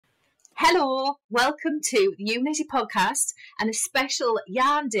Hello, welcome to the EweKnitty podcast and a special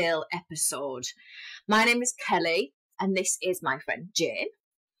Yarndale episode. My name is Kelly and this is my friend Jane.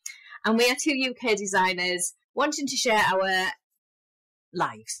 And we are two UK designers wanting to share our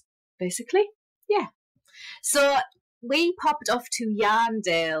lives, basically. Yeah. So we popped off to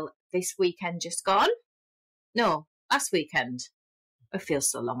Yarndale this weekend just gone. No, last weekend. It feels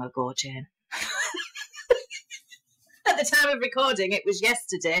so long ago, Jane. At the time of recording, it was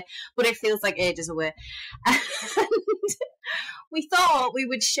yesterday, but it feels like ages away. And we thought we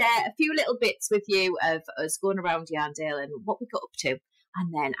would share a few little bits with you of us going around Yarndale and what we got up to,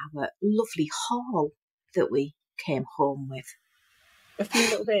 and then our lovely haul that we came home with. A few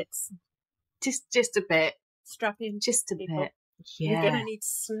little bits. Just a bit. Strap in. Just a people. bit. Yeah. You're going to need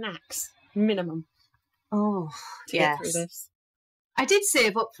snacks, minimum. Oh, to get through this. I did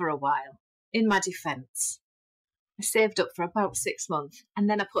save up for a while, in my defence. I saved up for about 6 months and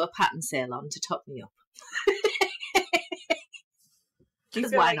then I put a pattern sale on to top me up. Do you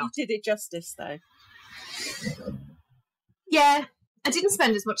feel like you did it justice though? Yeah, I didn't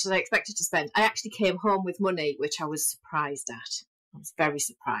spend as much as I expected to spend. I actually came home with money, which I was surprised at. I was very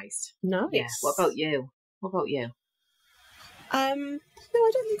surprised. Nice. Yeah. What about you? No,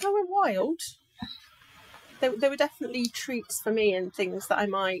 I don't think I went wild. There were definitely treats for me and things that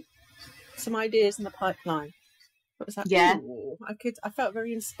some ideas in the pipeline. What was that? Yeah. Ooh, I felt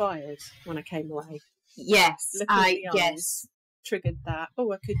very inspired when I came away. Yes, yes. Triggered that.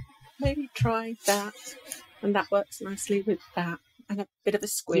 Oh, I could maybe try that, and that works nicely with that, and a bit of a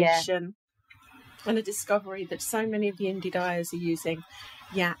squish, and a discovery that so many of the indie dyers are using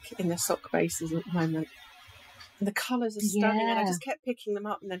yak in their sock bases at the moment. And the colours are stunning, and I just kept picking them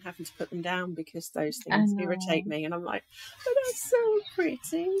up and then having to put them down because those things irritate me. And I'm like, oh, that's so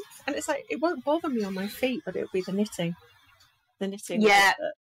pretty. And it's like, it won't bother me on my feet, but it'll be the knitting. Yeah,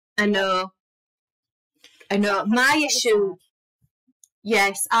 I know. My issue,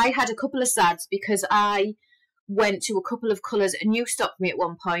 yes, I had a couple of sads because I went to a couple of colours and you stopped me at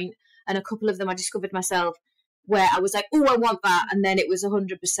one point, and a couple of them I discovered myself where I was like, oh, I want that. And then it was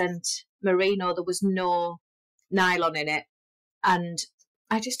 100% merino. There was no nylon in it, and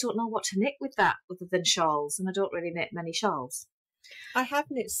I just don't know what to knit with that other than shawls, and I don't really knit many shawls. I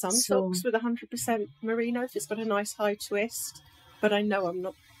have knit some socks with 100% merino if it's got a nice high twist, but I know I'm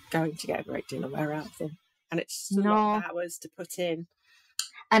not going to get a great deal of wear out of them, and it's just a lot of hours to put in.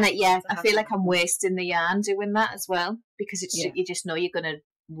 And I feel like I'm wasting the yarn doing that as well, because it's you just know you're going to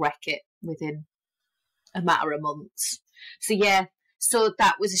wreck it within a matter of months. So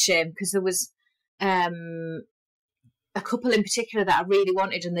that was a shame, because there was a couple in particular that I really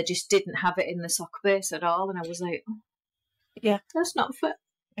wanted and they just didn't have it in the sock base at all, and I was like, that's not fair.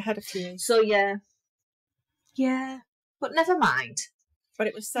 I had a few. So yeah, but never mind. But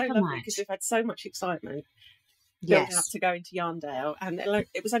it was so lovely because we've had so much excitement building up to going to Yarndale, and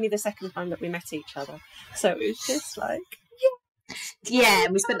it was only the second time that we met each other, so it was just like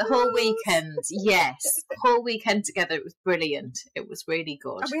and we spent the whole weekend whole weekend together. It was brilliant. It was really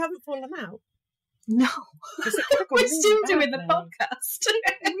good, and we haven't fallen out. No, we're still doing the podcast.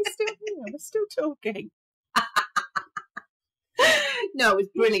 We're still talking. No, it was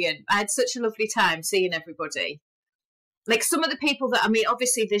brilliant. I had such a lovely time seeing everybody. Like some of the people that, I mean,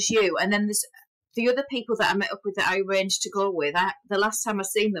 obviously there's you, and then there's the other people that I met up with that I arranged to go with. The last time I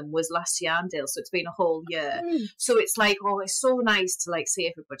seen them was last Yarndale, so it's been a whole year. So it's like, it's so nice to like see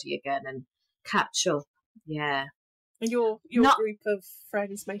everybody again and catch up. Yeah. And your group of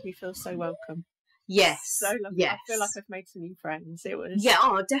friends made me feel so welcome. Yes. So lovely. Yes. I feel like I've made some new friends. It was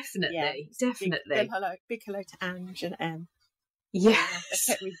definitely. Big hello to Ange and Em. Yes.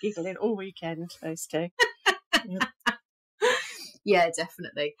 They kept me giggling all weekend, those two. Yeah,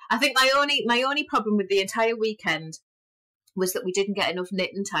 definitely. I think my only problem with the entire weekend was that we didn't get enough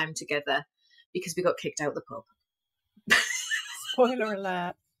knitting time together because we got kicked out of the pub. Spoiler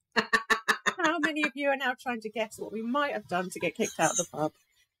alert. How many of you are now trying to guess what we might have done to get kicked out of the pub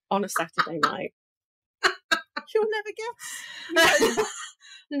on a Saturday night? You'll never guess.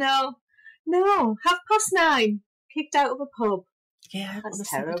 No. 9:30. Kicked out of a pub. Yeah, that's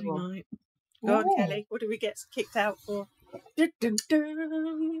terrible. Night. Go on, Kelly. What did we get kicked out for? Dun, dun,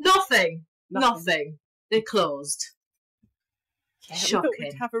 dun. Nothing. They're closed. Yeah, shocking. We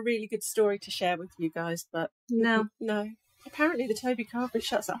thought we'd have a really good story to share with you guys, but no. Apparently the Toby Carver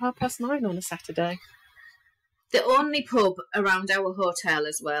shuts at 9:30 on a Saturday. The only pub around our hotel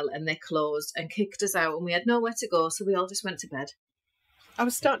as well, and they closed and kicked us out, and we had nowhere to go, so we all just went to bed. I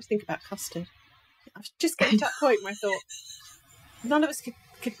was starting to think about custard. I was just getting to that point where I thought none of us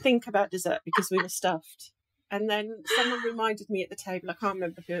could think about dessert because we were stuffed. And then someone reminded me at the table, I can't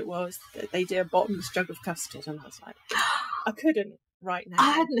remember who it was, that they do a bottomless jug of custard. And I was like, I couldn't right now.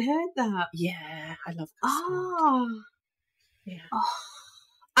 I hadn't heard that. Yeah, I love custard. Oh. Yeah. Oh.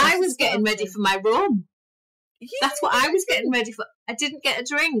 I was getting ready for my rum. Yeah. That's what I was getting ready for. I didn't get a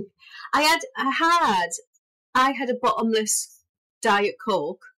drink. I had a bottomless Diet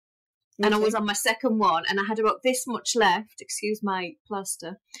Coke, and I was on my second one, and I had about this much left. Excuse my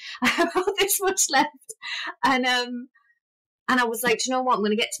plaster. I had about this much left, and I was like, do you know what? I'm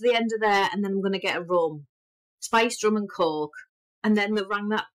going to get to the end of there, and then I'm going to get a rum, spiced rum and Coke, and then they rang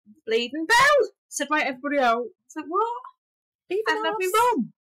that bleeding bell. Said, right, everybody out. I said, what? Even I love me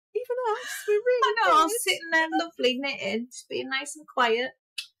rum. Even us, we're really I know. good. I was sitting there, lovely knitting, just being nice and quiet.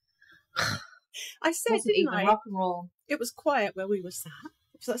 I said, Wasn't didn't even I? rock and roll. It was quiet where we were sat.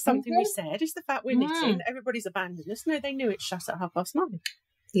 So that's something we said. Is the fact we're knitting. Everybody's abandoned us. No, they knew it shut at 9:30.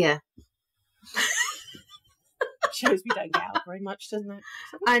 Yeah. Shows we don't get out very much, doesn't it?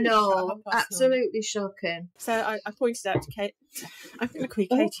 I know. Absolutely shocking. So I pointed out to Kate. I'm going to call you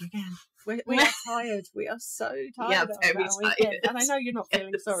Katie again. We are tired. We are so tired. Yeah, very tired. And I know you're not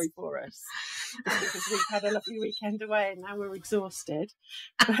feeling sorry for us because we've had a lovely weekend away and now we're exhausted.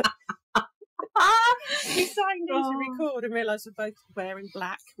 We signed in to record and realised we're both wearing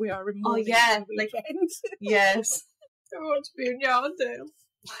black. We are in mourning for the weekend. Yes. I want to be in Yarndale.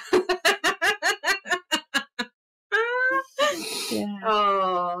 Yeah.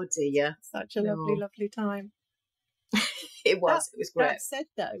 Oh dear. Such a lovely, lovely time. It was great. That said,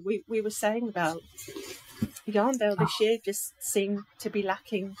 though, we were saying about Yarndale this year just seemed to be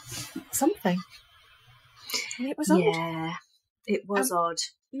lacking something. And it was odd. Yeah, it was odd.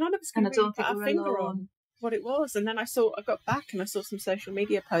 None of us could really put our finger on what it was. And then I got back and I saw some social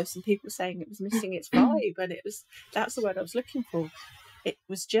media posts and people saying it was missing its vibe. And that's the word I was looking for. It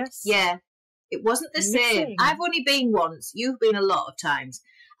was just... Yeah, it wasn't the same. I've only been once. You've been a lot of times.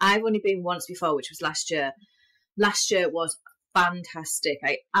 I've only been once before, which was last year. Last year was fantastic.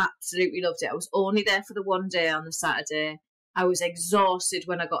 I absolutely loved it. I was only there for the one day on the Saturday. I was exhausted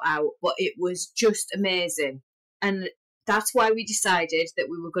when I got out, but it was just amazing. And that's why we decided that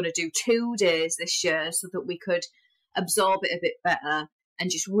we were going to do 2 days this year so that we could absorb it a bit better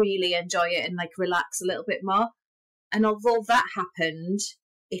and just really enjoy it and like relax a little bit more. And although that happened,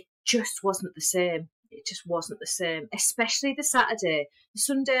 it just wasn't the same. It just wasn't the same, especially the Saturday. The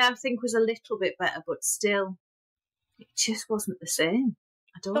Sunday, I think, was a little bit better, but still, it just wasn't the same.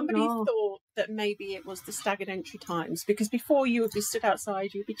 I don't know. Somebody thought that maybe it was the staggered entry times, because before you would be stood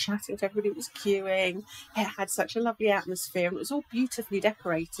outside, you would be chatting to everybody that was queuing. It had such a lovely atmosphere and it was all beautifully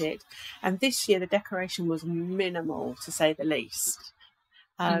decorated. And this year the decoration was minimal, to say the least.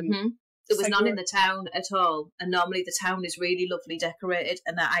 There was none in the town at all. And normally the town is really lovely decorated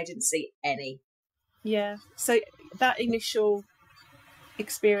and that I didn't see any. Yeah. So that initial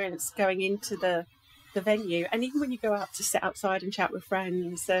experience going into the venue, and even when you go out to sit outside and chat with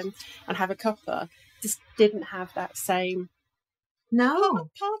friends and have a cuppa, just didn't have that same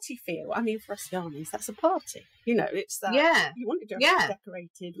party feel. I mean, for us yarnies, that's a party. You know, it's that you want to go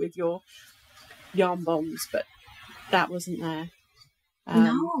decorated with your yarn bombs, but that wasn't there.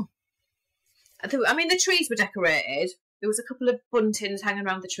 No. I mean, the trees were decorated. There was a couple of buntings hanging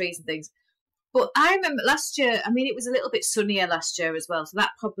around the trees and things. But I remember last year, I mean, it was a little bit sunnier last year as well, so that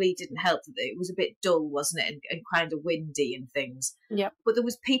probably didn't help. It was a bit dull, wasn't it, and kind of windy and things. Yeah. But there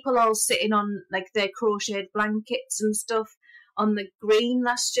was people all sitting on, like, their crocheted blankets and stuff on the green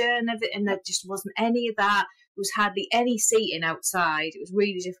last year and everything, and there just wasn't any of that. There was hardly any seating outside. It was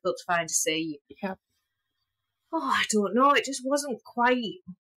really difficult to find a seat. Yeah. Oh, I don't know. It just wasn't quite...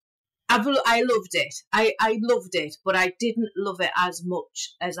 I loved it. I loved it, but I didn't love it as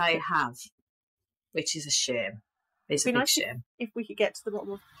much as I have. Which is a shame. It's a big shame. If we could get to the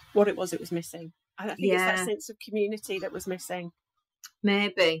bottom of what it was missing. I think it's that sense of community that was missing.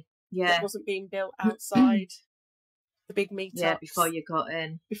 Maybe, yeah. It wasn't being built outside the big meetups. Yeah, before you got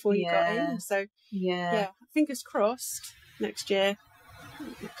in. Got in. So, fingers crossed next year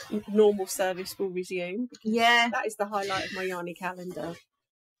normal service will resume. Yeah. That is the highlight of my yarny calendar.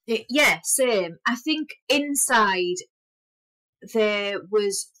 Yeah, same. I think inside there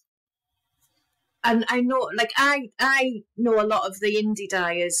was... And I know, like, I know a lot of the indie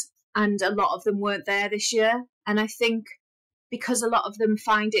dyers, and a lot of them weren't there this year. And I think because a lot of them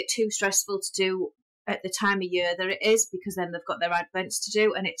find it too stressful to do at the time of year that it is, because then they've got their advents to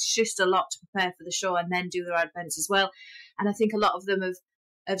do, and it's just a lot to prepare for the show and then do their advents as well. And I think a lot of them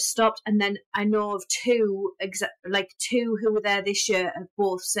have stopped. And then I know of two who were there this year have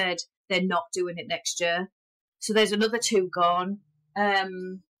both said they're not doing it next year. So there's another 2 gone.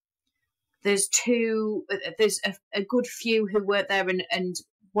 there's a good few who weren't there, and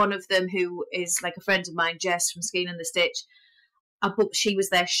one of them who is like a friend of mine, Jess from Skein and the Stitch, she was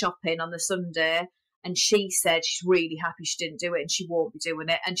there shopping on the Sunday, and she said she's really happy she didn't do it, and she won't be doing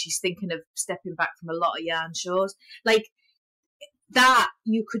it, and she's thinking of stepping back from a lot of yarn shows. Like that,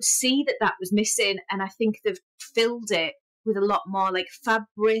 you could see that was missing, and I think they've filled it with a lot more like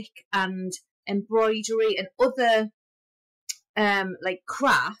fabric and embroidery and other like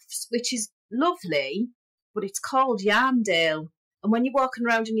crafts, which is lovely, but it's called Yarndale. And when you're walking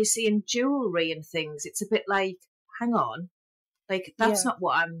around and you're seeing jewellery and things, it's a bit like, hang on, like that's not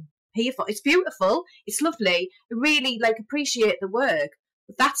what I'm here for. It's beautiful, it's lovely, I really like appreciate the work,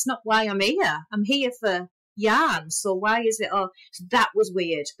 but that's not why I'm here. I'm here for yarn, so why is it so that was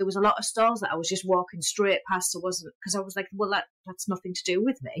weird. There was a lot of stalls that I was just walking straight past. It wasn't, because I was like, well, that's nothing to do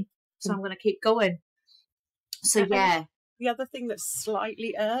with me, so I'm going to keep going. So yeah. The other thing that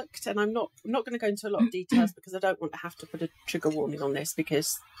slightly irked, and I'm not going to go into a lot of details because I don't want to have to put a trigger warning on this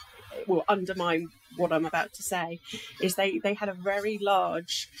because it will undermine what I'm about to say, is they had a very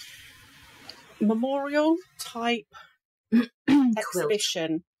large memorial type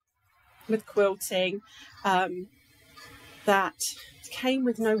exhibition with quilting that came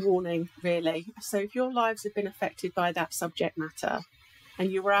with no warning, really. So if your lives have been affected by that subject matter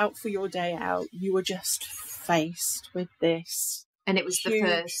and you were out for your day out, you were just faced with this, and it was the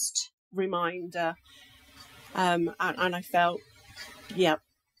first reminder, and I felt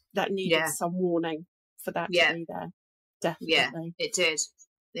that needed some warning for that to be there. Definitely. It did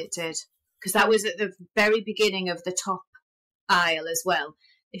because that was at the very beginning of the top aisle as well.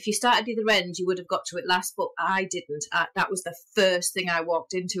 If you started either end, you would have got to it last, but I didn't. That was the first thing I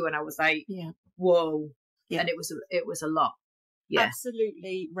walked into, and I was like, whoa. And it was a lot.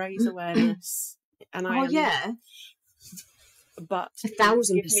 Absolutely raise awareness. And but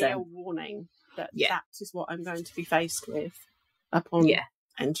 1,000%. Give me a warning that that is what I'm going to be faced with upon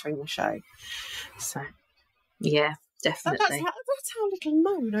entering the show. So definitely. That's how little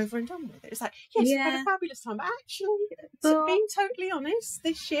moan over and done with it. It's like, yes, we had a fabulous time, but actually, being totally honest,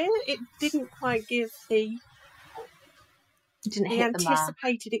 this year it didn't quite give the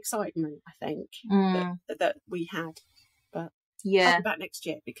anticipated excitement, I think, that we had. But I'll be back next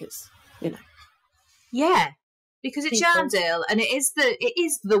year because, because it's Yarndale, and it is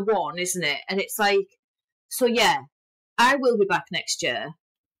the one, isn't it? And it's like, so I will be back next year,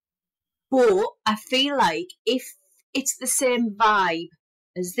 but I feel like if it's the same vibe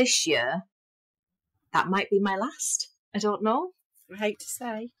as this year, that might be my last. I don't know. I hate to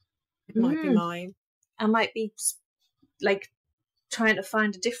say, it might be mine. I might be like trying to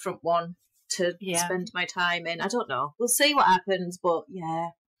find a different one to spend my time in. I don't know. We'll see what happens, but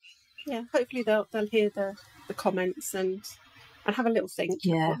hopefully they'll hear the comments and have a little think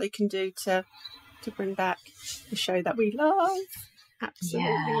what they can do to bring back the show that we love,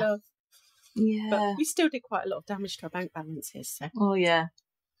 absolutely love. But we still did quite a lot of damage to our bank balances. So.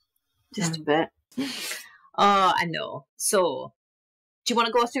 Just a bit. Oh, I know. So, do you want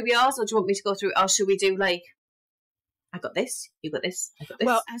to go through yours, or do you want me to go through? Or should we do like, I got this, you got this, I got this.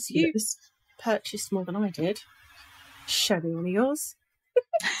 Well, as you purchased more than I did, show me one of yours.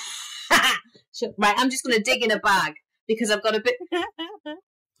 Right, I'm just going to dig in a bag because I've got a bit.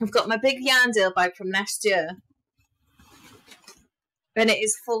 I've got my big Yarndale bag from last year, and it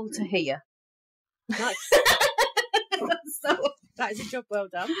is full to here. Nice. So that is a job well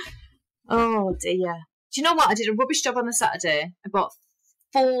done. Oh dear. Do you know what? I did a rubbish job on the Saturday. I bought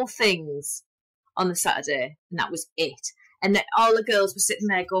 4 things on the Saturday, and that was it. And then all the girls were sitting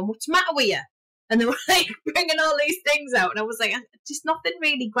there going, "What's the matter with you?" And they were like bringing all these things out, and I was like, just nothing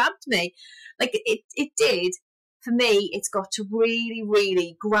really grabbed me. Like it did. For me, it's got to really,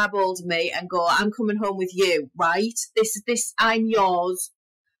 really grab hold of me and go, I'm coming home with you, right? This, I'm yours.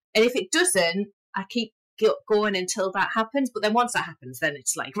 And if it doesn't, I keep going until that happens. But then once that happens, then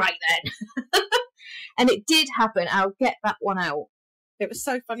it's like, right then. And it did happen. I'll get that one out. It was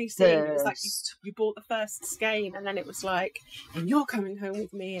so funny seeing it. It was like you bought the first skein, and then it was like, and you're coming home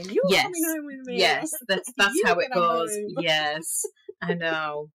with me, and you're coming home with me. Yes, that's how it goes. Yes, I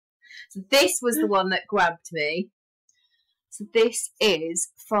know. So this was the one that grabbed me. So this is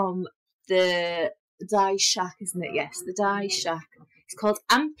from the Dye Shack, isn't it? Yes, the Dye Shack. It's called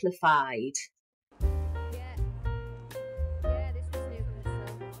Amplified.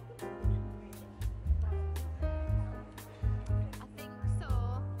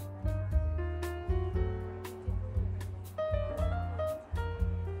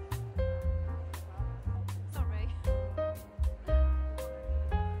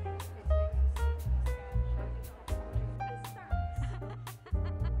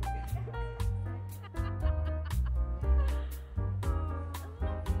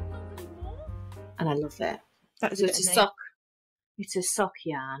 and I love it. That is so it's a sock. It's a sock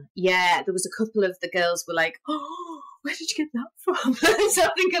yarn. Yeah, there was a couple of the girls were like, oh, where did you get that from? So I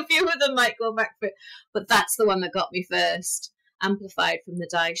think a few of them might go back for it. But that's the one that got me first, amplified from the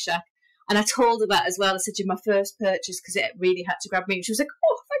Dye Shack. And I told her that as well. I said, you're my first purchase because it really had to grab me. And she was like,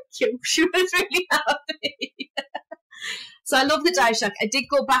 oh, thank you. She was really happy. So I love the Dye Shack. I did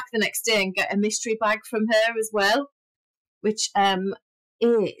go back the next day and get a mystery bag from her as well, which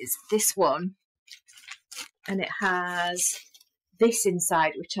is this one. And it has this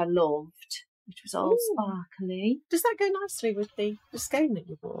inside, which I loved, which was all sparkly. Does that go nicely with the skein that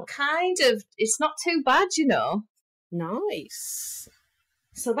you bought? Kind of. It's not too bad, you know. Nice.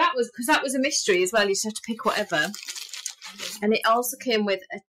 So that was a mystery as well. You just have to pick whatever. And it also came with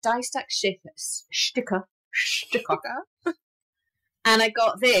a die stack sticker. And I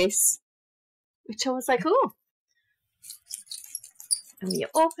got this, which I was like, oh. And you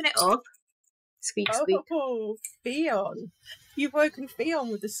open it up. Squeak, squeak. Oh, Fion. You've woken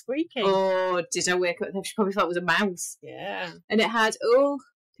Fion with the squeaking. Oh, did I wake up? She probably thought it was a mouse. Yeah. And it had,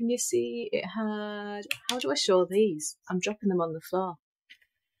 can you see? It had, how do I show these? I'm dropping them on the floor.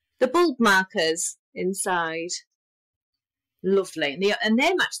 The bulb markers inside. Lovely. And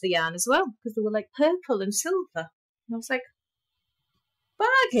they matched the yarn as well, because they were like purple and silver. And I was like,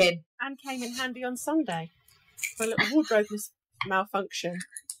 bargain. And came in handy on Sunday for a little wardrobe malfunction.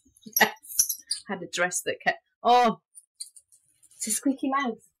 Yes. Had a dress that kept... Oh, it's a squeaky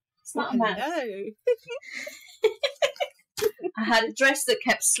mouse. It's not a mouse. No. I had a dress that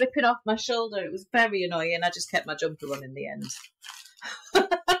kept slipping off my shoulder. It was very annoying. I just kept my jumper on in the end.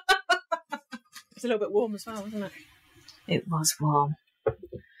 It's a little bit warm as well, wasn't it? It was warm.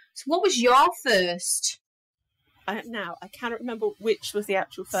 So what was your first? Now, I cannot remember which was the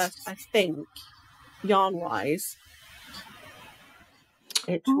actual first. I think, yarn-wise,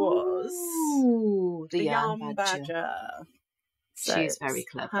 it was the Yarn Badger. So she is very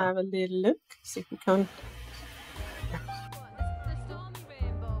clever. Have a little look. See if we can.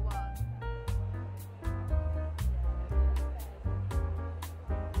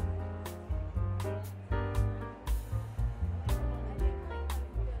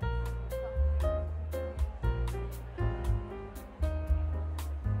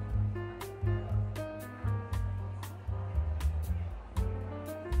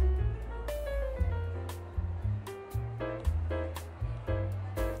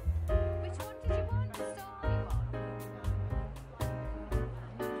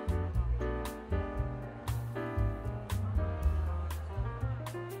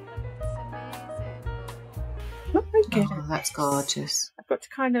 Oh, that's gorgeous. I've got to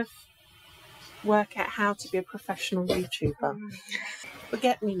kind of work out how to be a professional YouTuber.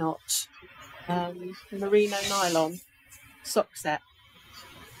 Forget Me Not, merino nylon sock set.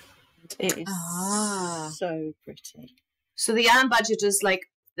 It is so pretty. So the Yarn Badger does like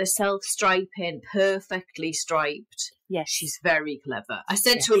the self-striping, perfectly striped. Yes. She's very clever. I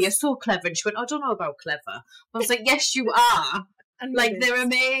said to her, you're so clever. And she went, I don't know about clever. I was like, yes, you are. And like, they're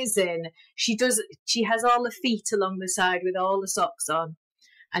amazing. She has all the feet along the side with all the socks on.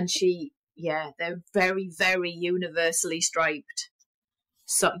 And they're very, very universally striped.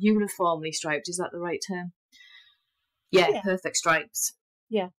 So uniformly striped, is that the right term? Yeah, perfect stripes.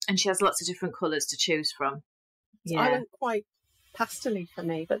 Yeah. And she has lots of different colours to choose from. Yeah. I went quite pastel-y for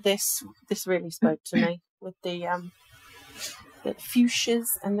me, but this really spoke to me with the fuchsias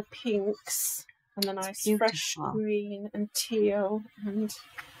and the pinks. And the nice fresh green and teal and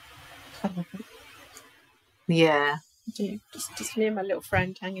I love it. Yeah. Just me and my little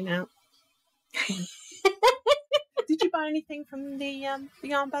friend hanging out. Did you buy anything from the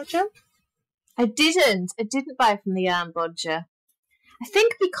Yarn Badger? I didn't buy from the Yarn Badger. I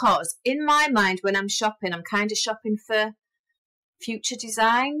think because in my mind when I'm shopping, I'm kind of shopping for future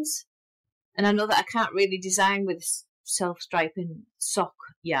designs. And I know that I can't really design with self-striping sock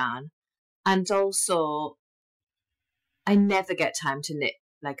yarn. And also, I never get time to knit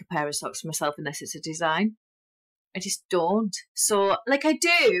like a pair of socks for myself unless it's a design. I just don't. So, like I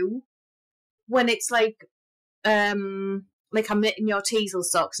do when it's like I'm knitting your teasel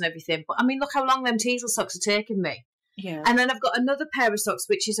socks and everything. But I mean, look how long them teasel socks are taking me. Yeah. And then I've got another pair of socks,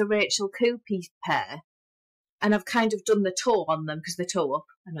 which is a Rachel Coopy pair. And I've kind of done the toe on them because they toe up.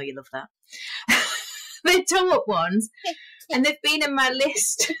 I know you love that. They're toe up ones. And they've been in my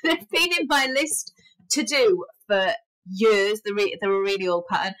list. They've been in my list to do for years. They're a really old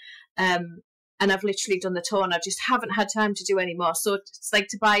pattern. And I've literally done the toe and I just haven't had time to do any more. So it's like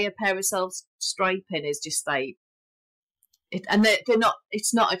to buy a pair of self-striping is just like... And they're not...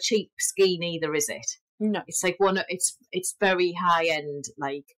 It's not a cheap skein either, is it? No. It's like it's very high-end,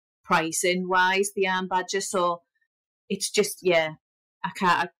 like, pricing wise, the Yarn Badger. So it's just, yeah, I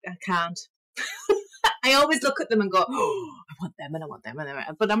can't. I always look at them and go, oh, I want them and I want them and I want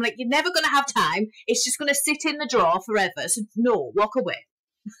them. But I'm like, you're never going to have time. It's just going to sit in the drawer forever. So no, walk away.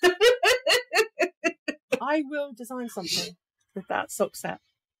 I will design something with that sock set.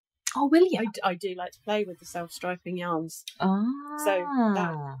 Oh, will you? I do like to play with the self-striping yarns. Ah. So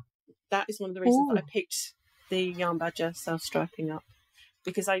that is one of the reasons that I picked the Yarn Badger self-striping up.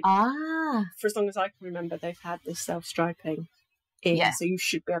 Because for as long as I can remember, they've had this self-striping in. Yeah. So you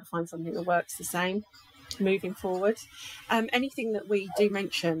should be able to find something that works the same moving forward. Anything that we do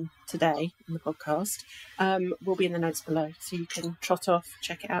mention today in the podcast will be in the notes below. So you can trot off,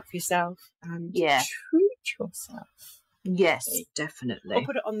 check it out for yourself and treat yourself. Yes, definitely. I'll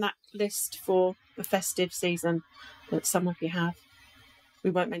put it on that list for the festive season that some of you have.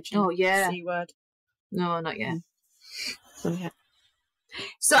 We won't mention the C word. No, not yet. Not yet.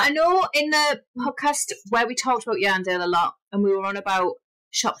 So I know in the podcast where we talked about Yarndale a lot and we were on about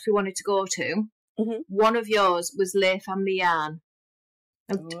shops we wanted to go to, one of yours was Lay Family Yarn.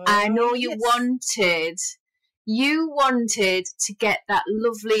 I know you wanted to get that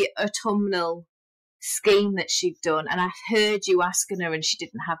lovely autumnal scheme that she'd done, and I heard you asking her and she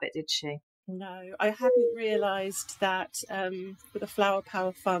didn't have it, did she? No, I hadn't realised that for the Flower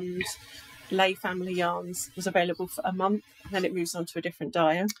Power Fund, Lay Family Yarns was available for a month and then it moves on to a different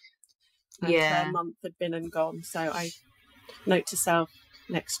dyer. And her month had been and gone, so I note to self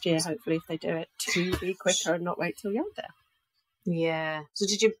next year, hopefully if they do it, to be quicker and not wait till Yarndale. Yeah. So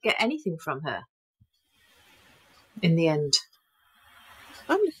did you get anything from her in the end?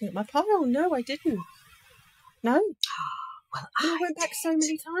 I'm looking at my pile. No, I didn't. No. Well, I went back so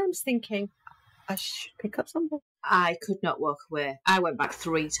many times thinking I should pick up something. I could not walk away. I went back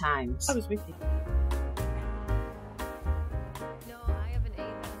 3 times. I was with you. No, I haven't either.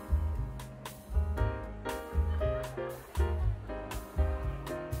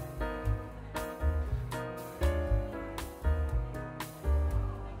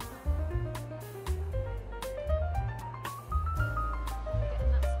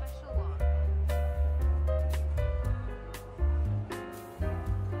 Getting that special one.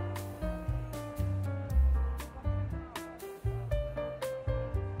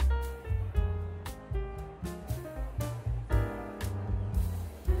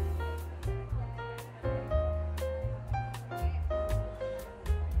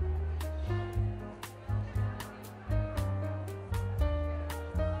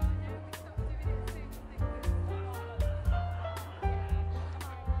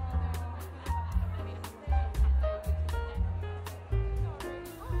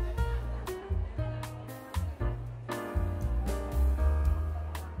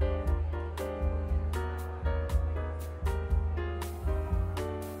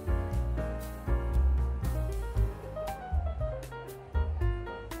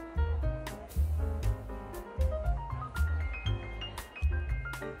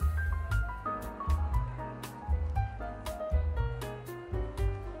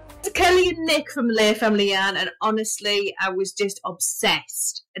 Kelly and Nick from Lay Family Yarn, and honestly, I was just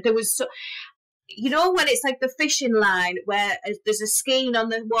obsessed. There was so, you know, when it's like the fishing line where there's a skein on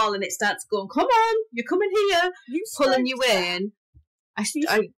the wall and it starts going, "Come on, you're coming here," pulling you in.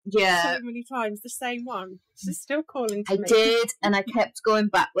 So many times the same one. She's still calling to me. I did, and I kept going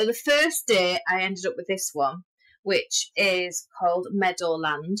back. Well, the first day I ended up with this one, which is called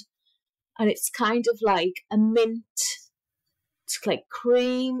Meadowland, and it's kind of like a mint. It's like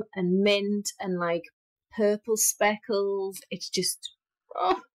cream and mint and like purple speckles. It's just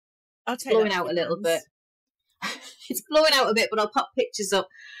blowing out a little bit. It's blowing out a bit, but I'll pop pictures up.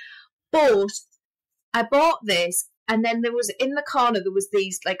 But I bought this, and then there was in the corner there was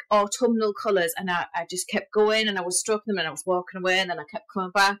these like autumnal colours, and I just kept going, and I was stroking them, and I was walking away, and then I kept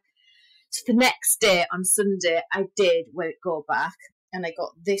coming back. So the next day on Sunday, I did go back, and I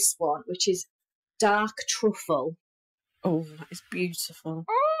got this one, which is dark truffle. Oh, that is beautiful.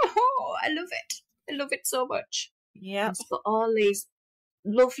 Oh, I love it. I love it so much. Yeah. It's got all these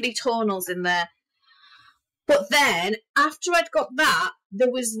lovely tonals in there. But then, after I'd got that,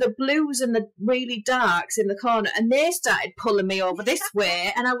 there was the blues and the really darks in the corner, and they started pulling me over this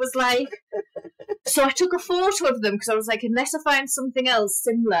way, and I was like... So I took a photo of them, because I was like, unless I find something else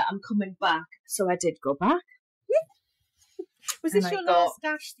similar, I'm coming back. So I did go back. Was this your last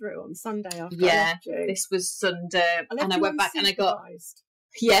dash through on Sunday after I left you? This was Sunday, and I went back and I got...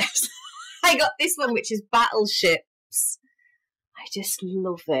 Yes. I got this one, which is Battleships. I just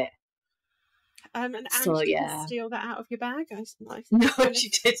love it. And Ange didn't steal that out of your bag? No, she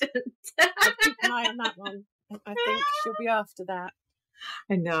didn't. I'll keep an eye on that one. I think she'll be after that.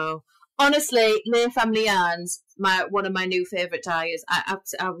 I know. Honestly, Lay Family Yarns, one of my new favourite dyers. I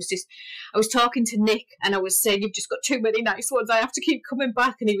was talking to Nick and I was saying, you've just got too many nice ones. I have to keep coming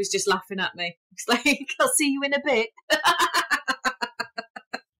back. And he was just laughing at me. He's like, I'll see you in a bit.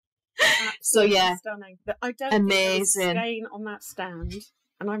 So yeah, stunning. But I don't amazing. think there was a skein on that stand,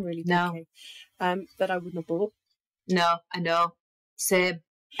 and I'm really picky, that I wouldn't have bought. No, I know. Same.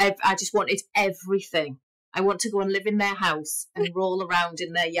 I just wanted everything. I want to go and live in their house and roll around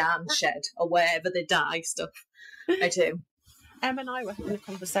in their yarn shed or wherever they dye stuff. I do. Em and I were having a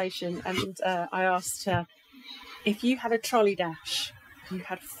conversation, and I asked her, if you had a trolley dash, you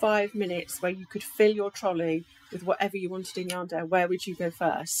had 5 minutes where you could fill your trolley with whatever you wanted in Yarndale, where would you go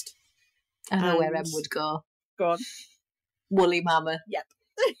first? I know where Em would go. Go on. Woolly Mama. Yep.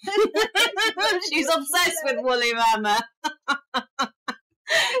 She's obsessed with Woolly Mama.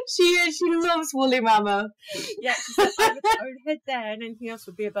 She loves Woolly Mama. Yeah, I would head there, and anything else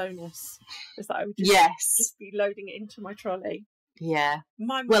would be a bonus. It's like I would just be loading it into my trolley. Yeah.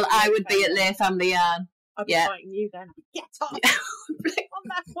 Well, I would be at Lay Family Yarn. I'd be fighting you then. Get off on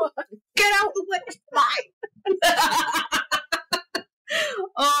that one. Get out the way. It's mine.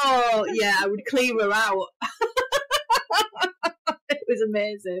 Oh yeah, I would clean her out. It was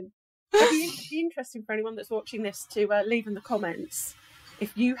amazing. It'd be interesting for anyone that's watching this to leave in the comments,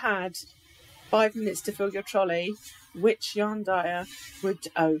 if you had 5 minutes to fill your trolley, which yarn dyer would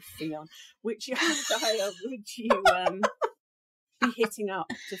which yarn dyer would you be hitting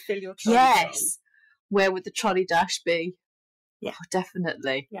up to fill your trolley? Yes. Where would the trolley dash be? Yeah, oh,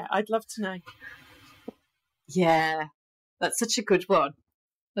 definitely. Yeah, I'd love to know. Yeah, that's such a good one.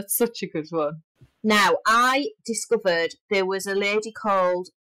 That's such a good one. Now, I discovered there was a lady called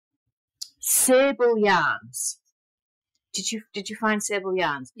Sable Yarns. Did you find Sable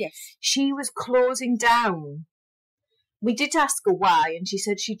Yarns? Yes. She was closing down. We did ask her why, and she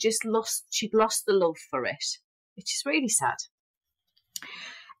said she'd lost the love for it, which is really sad.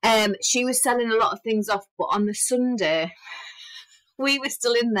 She was selling a lot of things off, but on the Sunday, we were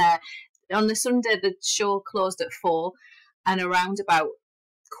still in there. On the Sunday, the show closed at 4, and around about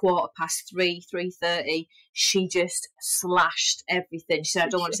 3:15, 3:30, she just slashed everything. She said, I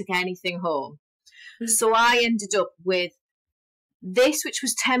don't want to take anything home. So I ended up with this, which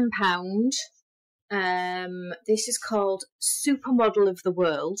was £10. This is called Supermodel of the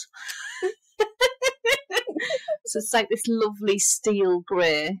World. So it's like this lovely steel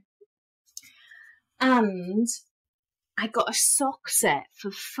grey. And I got a sock set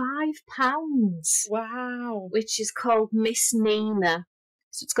for £5. Wow. Which is called Miss Nina.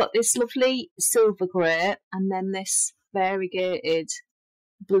 So it's got this lovely silver grey and then this variegated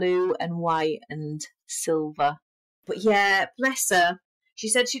blue and white and silver. But yeah, bless her. She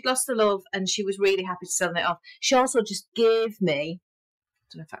said she'd lost the love and she was really happy to sell it off. She also just gave me, I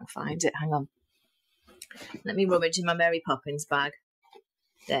don't know if I can find it, hang on. Let me rummage in my Mary Poppins bag.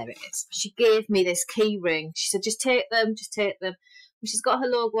 There it is. She gave me this key ring. She said, just take them. And she's got her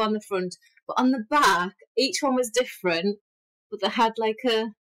logo on the front. But on the back, each one was different. But they had like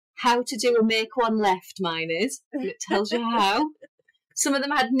a how to do a make one left, mine is. And it tells you how. Some of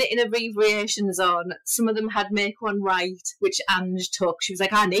them had knitting abbreviations on. Some of them had make one right, which Ange took. She was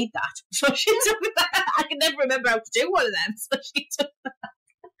like, I need that. So she took that. I can never remember how to do one of them. So she took that.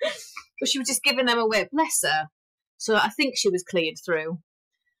 But she was just giving them away. Bless her. So I think she was cleared through.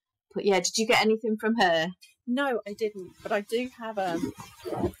 But yeah, did you get anything from her? No, I didn't. But I do have a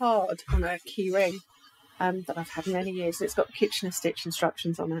card on a key ring that I've had many years. It's got the Kitchener Stitch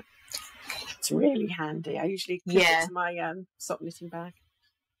instructions on it. It's really handy. I usually clip it to my sock knitting bag.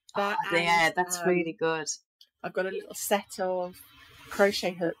 That's really good. I've got a little set of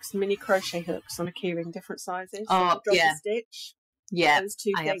crochet hooks, mini crochet hooks on a keyring, different sizes. Oh, so drop a stitch. Yeah, those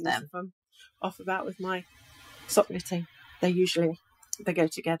two I things, have them. if I'm off about with my sock knitting, they go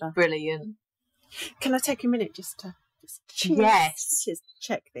together. Brilliant. Can I take a minute just to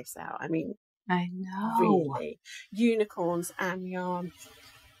check this out? I mean, I know. Really, unicorns and yarn.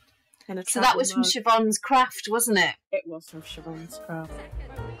 So that was from Siobhans Crafts, wasn't it? It was from Siobhans Crafts.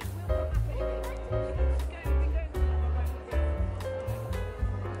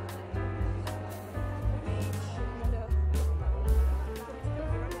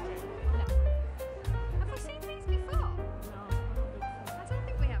 Have we seen these before? No. I don't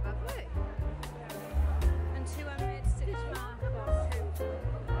think we have we? And two handmade stitch markers.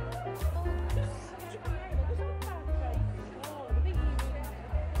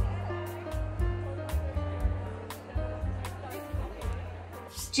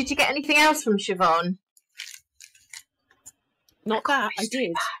 Did you get anything else from Siobhan? Not that, I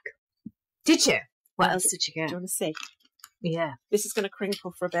did. Did you? What else did you get? Do you want to see? Yeah. This is going to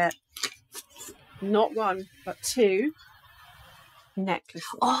crinkle for a bit. Not one, but 2 necklaces.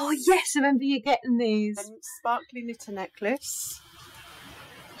 Oh, yes, I remember you getting these. A sparkly knitter necklace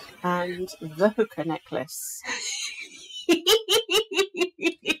and the hooker necklace.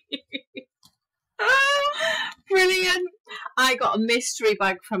 Brilliant. I got a mystery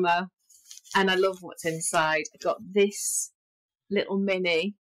bag from her and I love what's inside. I got this little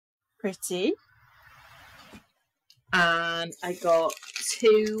mini. Pretty. And I got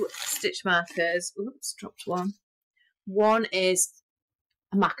 2 stitch markers. Oops, dropped one. One is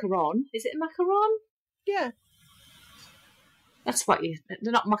a macaron. Is it a macaron? Yeah. That's what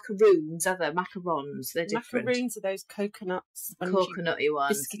they're not macaroons, are they? Macarons. They're different. Macaroons are those coconuts. Coconutty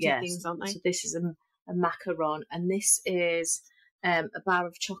ones. Yes. Things, aren't they? So this is a macaron, and this is a bar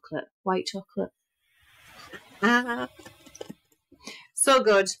of chocolate, white chocolate. So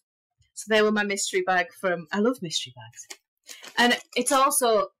good. So they were my mystery bag from... I love mystery bags. And it's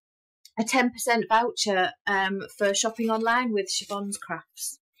also a 10% voucher for shopping online with Siobhans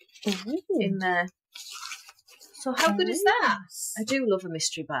Crafts in there. So how good is that? I do love a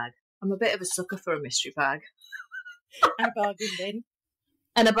mystery bag. I'm a bit of a sucker for a mystery bag. And a bargain bin.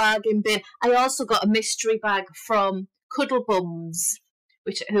 And a bargain bin. I also got a mystery bag from Cuddle Bums,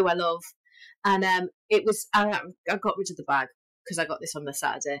 who I love. And it was... I got rid of the bag because I got this on the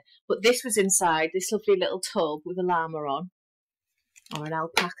Saturday. But this was inside this lovely little tub with a llama on. Or an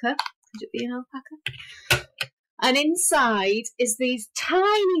alpaca. Could it be an alpaca? And inside is these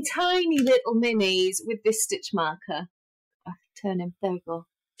tiny, tiny little minis with this stitch marker. I turn him. There we go.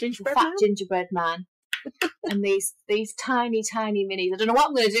 Gingerbread man. And these tiny, tiny minis. I don't know what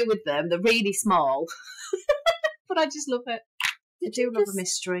I'm going to do with them. They're really small. But I just love it. I do love a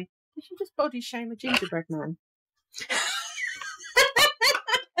mystery. Did you just body shame a gingerbread man?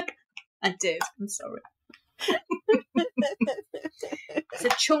 I did. I'm sorry. It's a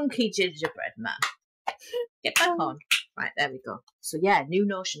chunky gingerbread man. Get back on. Right, there we go. So yeah, new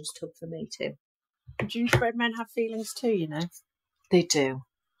notions tub for me too. Gingerbread men have feelings too, you know. They do.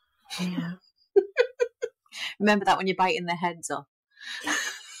 Yeah. Remember that when you're biting their heads off?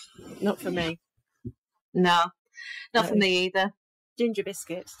 Not for me. No, not for me either. Ginger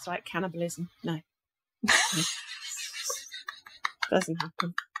biscuits, it's like cannibalism. No. Doesn't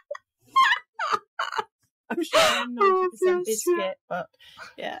happen. I'm sure I'm 90% biscuit, but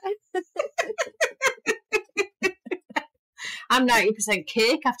yeah. I'm 90%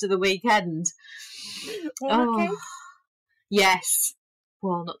 cake after the weekend. Walnut cake? Yes.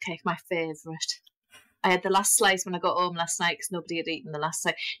 Walnut cake, my favourite. I had the last slice when I got home last night because nobody had eaten the last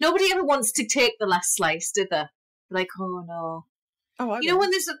slice. Nobody ever wants to take the last slice, do they? They're like, oh no. Oh, you know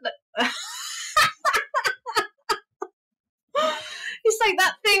when there's it's like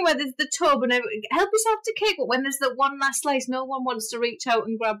that thing where there's the tub and help yourself to cake, but when there's the one last slice, no one wants to reach out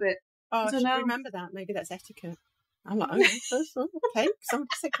and grab it. Oh, I should remember that. Maybe that's etiquette. I'm like, oh, that's cake. Someone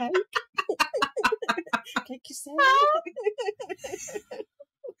said cake. Cake yourself.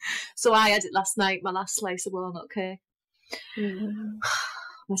 So I had it last night, my last slice of walnut cake.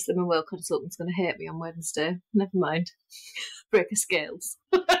 Unless the work consultant's going to hate me on Wednesday. Never mind. Break her scales.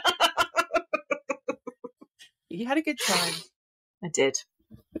 You had a good time. I did.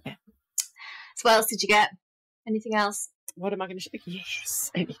 Yeah. So what else did you get? Anything else? What am I going to show you? Yes,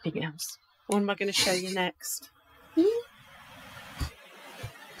 anything else. What am I going to show you next?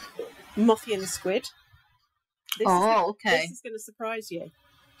 Mothy And The Squid. Okay. This is going to surprise you.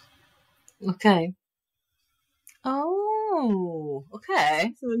 Okay. Oh, okay.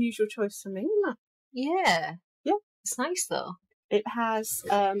 It's an unusual choice for me, isn't it? Yeah. Yeah. It's nice though. It has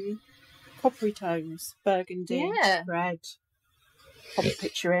coppery tones, burgundy, red. Pop a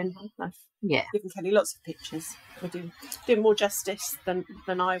picture in. I've given Kelly lots of pictures. We're doing more justice than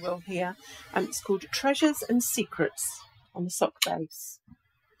I will here. It's called Treasures and Secrets on the sock base.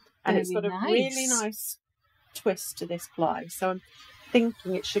 And it's got a really nice twist to this ply. So I'm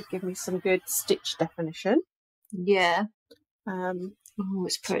thinking it should give me some good stitch definition. Yeah. Oh,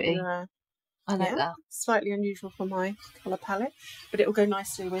 it's pretty. I like that. Slightly unusual for my colour palette, but it will go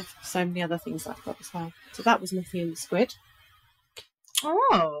nicely with so many other things I've got as well. So that was Mothy And The Squid.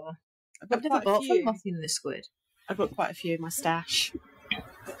 Oh, I've never bought from Mothy And The Squid. I've got quite a few in my stash.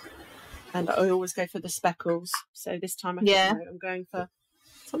 And I always go for the speckles. So this time I think I'm going for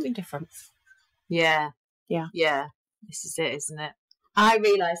something different. Yeah. Yeah. Yeah. This is it, isn't it? I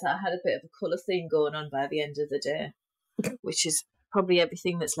realised that I had a bit of a colour theme going on by the end of the day, which is probably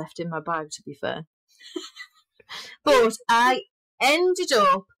everything that's left in my bag, to be fair. But I ended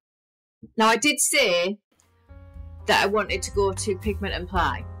up... Now, I did say that I wanted to go to Pygment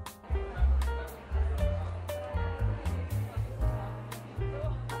Ply.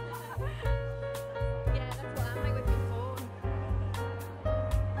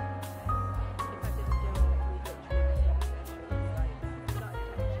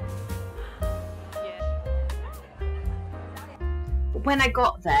 when I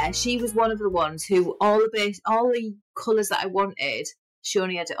got there, she was one of the ones who all the colours that I wanted, she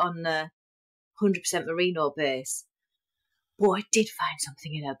only had it on the 100% merino base. But I did find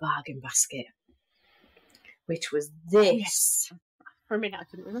something in her bargain basket, which was this. For a minute, I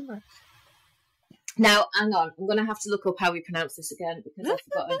couldn't remember. Now, hang on. I'm going to have to look up how we pronounce this again because I've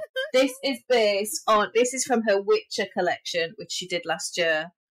forgotten. This is from her Witcher collection, which she did last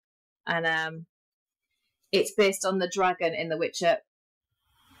year. And it's based on the dragon in The Witcher.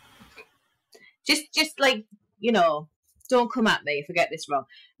 Just like, you know, don't come at me if I get this wrong.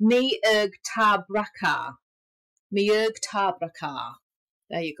 EweKnitty.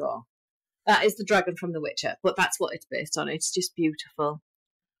 There you go. That is the dragon from The Witcher, but that's what it's based on. It's just beautiful.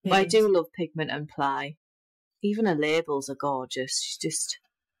 But I do love Pygment Ply. Even her labels are gorgeous. She's just...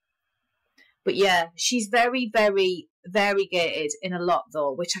 But yeah, she's very, very variegated in a lot,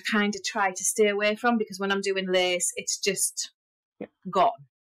 though, which I kind of try to stay away from because when I'm doing lace, it's just gone.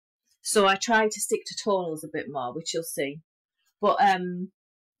 So I try to stick to tonals a bit more, which you'll see. But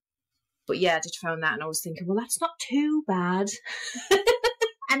yeah, I just found that and I was thinking, well, that's not too bad.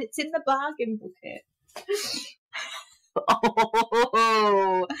 And it's in the bargain bucket.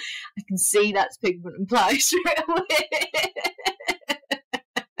 Oh, I can see that's Pygment Ply straight away.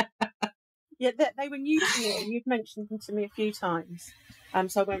 Yeah, they were new to me, and you'd mentioned them to me a few times.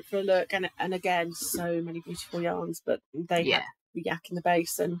 So I went for a look, and again, so many beautiful yarns, but they had the yak in the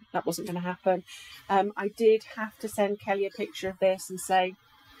base, and that wasn't going to happen. I did have to send Kelly a picture of this and say,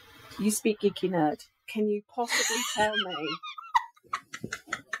 "You speak geeky nerd. Can you possibly tell me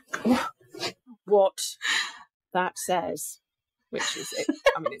what that says?" Which is,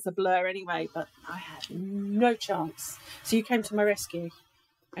 I mean, it's a blur anyway, but I had no chance. So you came to my rescue.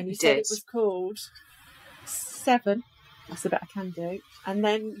 And you said it was called 7. That's the bit I can do. And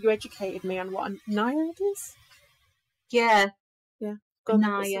then you educated me on what a naiad is. Yeah. Yeah.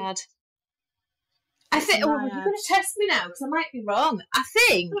 Naiad. I think. Oh, you're going to test me now because I might be wrong. I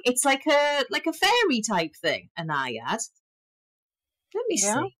think it's like a fairy type thing. A naiad. Let me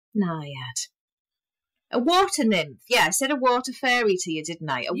see. Naiad. A water nymph. Yeah, I said a water fairy to you, didn't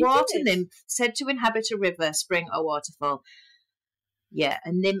I? A water nymph said to inhabit a river, spring, or waterfall. Yeah,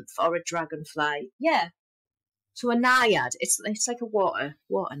 a nymph or a dragonfly. Yeah. So a naiad, it's like a water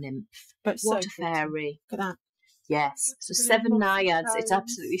nymph. But water fairy. Look at that. Yes. So 7 naiads. It's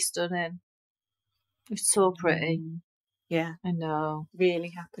absolutely stunning. It's so pretty. Yeah. I know.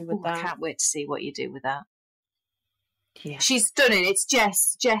 Really happy with that. I can't wait to see what you do with that. Yeah. She's stunning. It's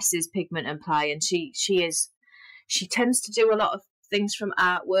Jess. Jess is Pygment Ply, and she tends to do a lot of things from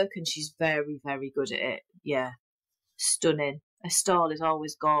artwork, and she's very, very good at it. Yeah. Stunning. Her stall is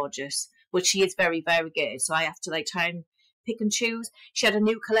always gorgeous, but she is very variegated, so I have to try and pick and choose. She had a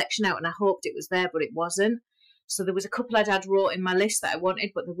new collection out and I hoped it was there, but it wasn't. So there was a couple I'd wrote in my list that I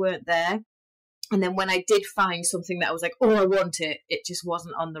wanted, but they weren't there. And then when I did find something that I was like, oh, I want it, it just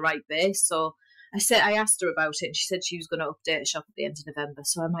wasn't on the right base. So I asked her about it and she said she was going to update a shop at the end of November,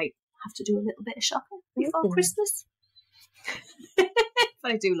 so I might have to do a little bit of shopping before Christmas.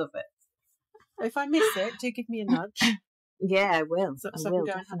 But I do love it. If I miss it, do give me a nudge. Yeah, I will. So I can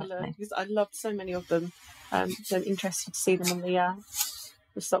go and have a look because I loved so many of them. So I'm interested to see them on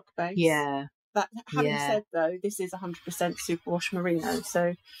the sock base. Yeah. But having said though, this is 100% superwash merino,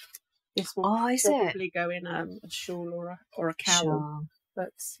 so this will probably go in a shawl or a cowl. Sure.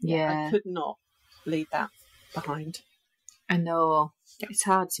 But I could not leave that behind. I know. It's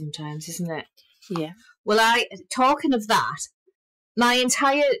hard sometimes, isn't it? Yeah. Well, talking of that, my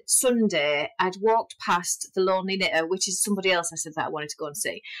entire Sunday, I'd walked past the Lonely Knitter, which is somebody else I said that I wanted to go and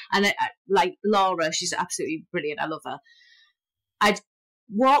see. And like Laura, she's absolutely brilliant. I love her. I'd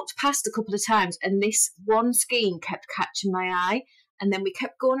walked past a couple of times and this one skein kept catching my eye. And then we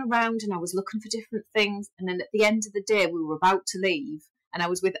kept going around and I was looking for different things. And then at the end of the day, we were about to leave. And it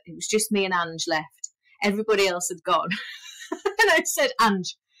was just me and Ange left. Everybody else had gone. And I said,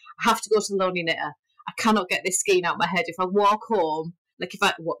 Ange, I have to go to the Lonely Knitter. I cannot get this skein out of my head. If I walk home, if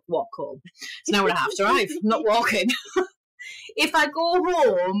I walk home, it's an hour and a half drive. I'm not walking. If I go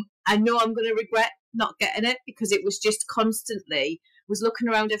home, I know I'm going to regret not getting it because it was just constantly, was looking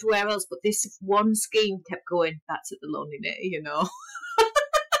around everywhere else. But this one skein kept going, that's at the Lonely Knitter, you know.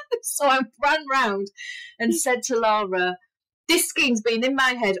 So I ran round and said to Laura, this skein's been in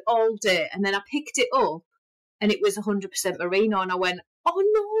my head all day. And then I picked it up and it was 100% merino. And I went, oh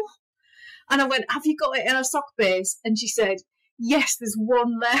no. And I went, have you got it in a sock base? And she said, yes, there's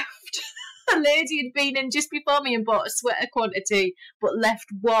one left. A lady had been in just before me and bought a sweater quantity, but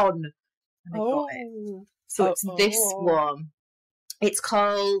left one. And I got it. So it's this one. It's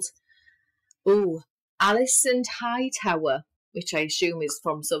called Alicent Hightower. which I assume is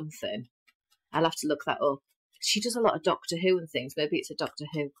from something. I'll have to look that up. She does a lot of Doctor Who and things. Maybe it's a Doctor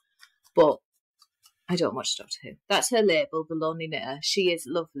Who. But I don't watch Doctor Who. That's her label, The Lonely Knitter. She is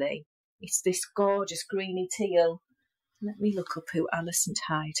lovely. It's this gorgeous greeny teal. Let me look up who Alison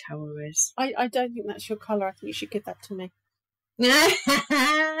Hightower is. I don't think that's your colour. I think you should give that to me.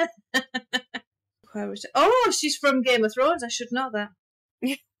 Where is it? Oh, she's from Game of Thrones. I should know that.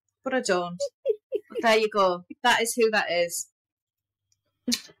 But I don't. But there you go. That is who that is.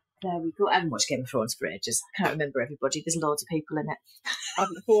 There we go. I haven't watched Game of Thrones for ages. I can't remember everybody. There's loads of people in it. I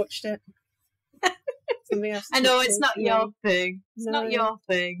haven't watched it. I know, it's not your thing. It's not your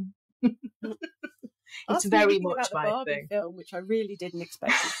thing. It's very much my Barbie thing. Film, which I really didn't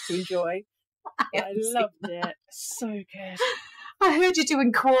expect to enjoy. I loved it. So good. I heard you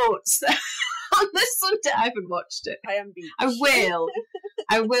doing quotes on the Sunday. I haven't watched it. I am beach. I will.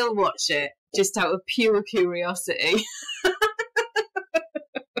 I will watch it just out of pure curiosity.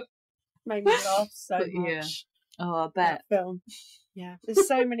 Made me laugh so much. Yeah. Oh, I bet. That film. Yeah. There's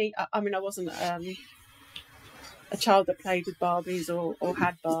so many. I mean, I wasn't a child that played with Barbies or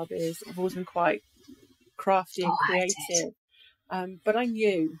had Barbies. I've always been quite crafty and creative. But I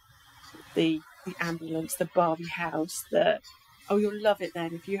knew the ambulance, the Barbie house, you'll love it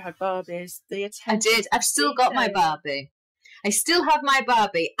then if you had Barbies. I did. I've still got my Barbie. I still have my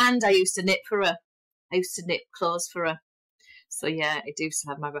Barbie, and I used to knit for her. I used to knit clothes for her. So yeah, I do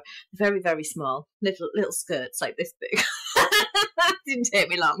still have my Barbie. Very, very small. Little skirts like this big. Didn't take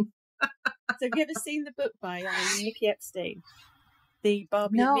me long. So have you ever seen the book by Nikki Epstein? The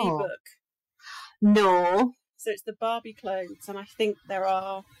Barbie and Me book? No. So it's the Barbie clothes, and I think there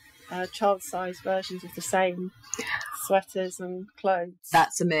are child-sized versions of the same sweaters and clothes.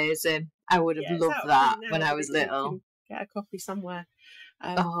 That's amazing. I would have loved that when I was little. Get a copy somewhere.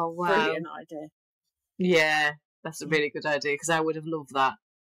 Oh, wow. Brilliant idea. Yeah, that's a really good idea, because I would have loved that.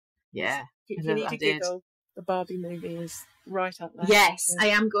 Yeah. If you need a giggle, the Barbie movie is right up there. Yes, I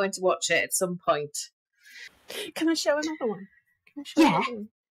am going to watch it at some point. Can I show another one?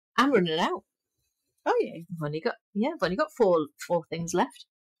 I'm running out. Oh yeah. I've only got four things left.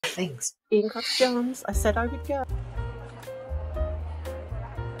 Things. Cottage Yarns. I said I would go.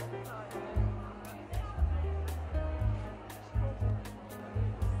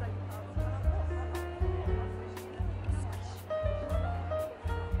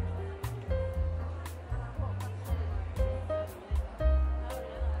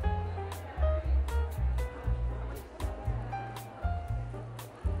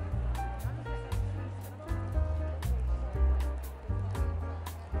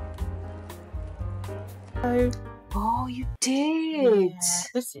 Oh, you did. Yeah,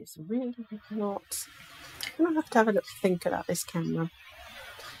 this is really not. I'm gonna have a little think about this camera.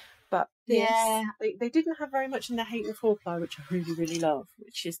 But this, they didn't have very much in their Hate and 4-ply, which I really, really love,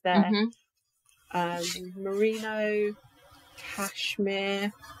 which is their merino,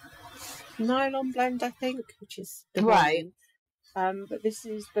 cashmere, nylon blend, I think, which is the right. But this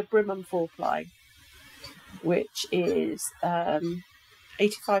is the Brimham 4-ply, which is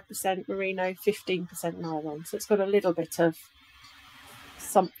 85% merino, 15% nylon. So it's got a little bit of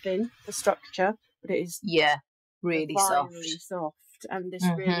something, the structure, but it is really soft. And this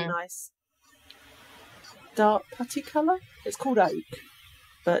really nice dark putty colour. It's called oak,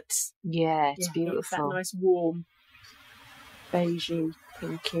 but it's beautiful. It's that nice warm beigey,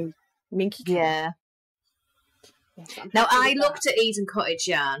 pinky, minky colour. Yeah. Now I looked at Eden Cottage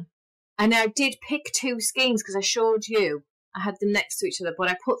yarn, and I did pick two skeins because I showed you. I had them next to each other, but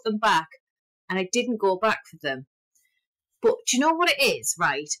I put them back and I didn't go back for them. But do you know what it is,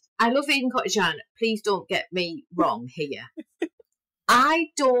 right? I love Eden Cottage yarn. Please don't get me wrong here. I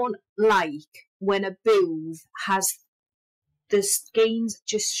don't like when a booth has the skeins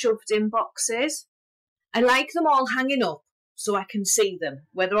just shoved in boxes. I like them all hanging up so I can see them,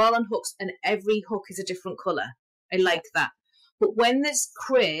 where they're all on hooks and every hook is a different colour. I like that. But when there's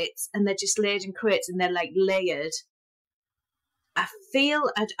crates and they're just laid in crates and they're like layered, I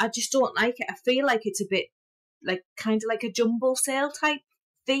just don't like it. I feel like it's a bit like kind of like a jumble sale type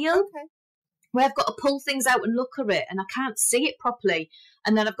feel. Okay. Where I've got to pull things out and look at it and I can't see it properly,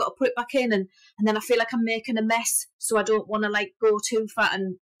 and then I've got to put it back in, and then I feel like I'm making a mess, so I don't want to like go too far,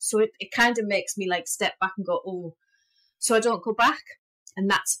 and so it kind of makes me like step back and go, oh, so I don't go back.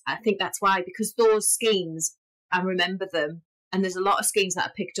 And I think that's why, because those skeins, I remember them, and there's a lot of skeins that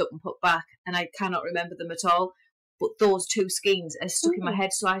I picked up and put back and I cannot remember them at all, but those two skeins are stuck in my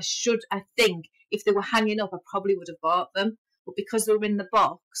head. So I think if they were hanging up I probably would have bought them, but because they were in the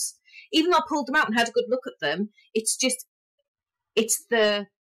box, even though I pulled them out and had a good look at them, it's the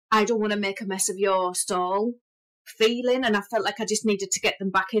I don't want to make a mess of your stall feeling, and I felt like I just needed to get them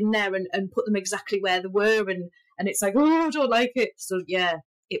back in there and put them exactly where they were, and it's like, oh, I don't like it. So yeah,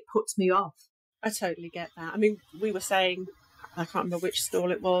 it puts me off. I totally get that. I mean, we were saying, I can't remember which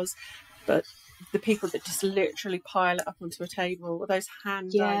stall it was, but the people that just literally pile it up onto a table, or those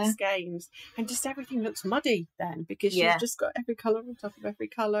hand-dyed skeins, and just everything looks muddy then, because you've just got every colour on top of every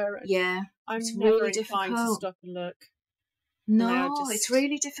colour. And I'm never really inclined to stop and look. No, it's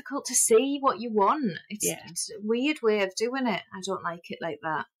really difficult to see what you want. It's a weird way of doing it. I don't like it like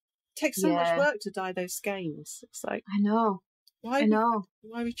that. It takes so much work to dye those skeins. It's like, I know. Why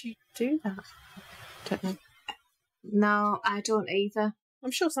would you do that? I don't know. No, I don't either.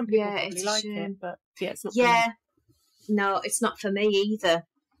 I'm sure some people probably like it, but it's not for me. No, it's not for me either.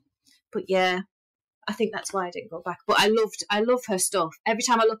 But yeah, I think that's why I didn't go back. But I love her stuff. Every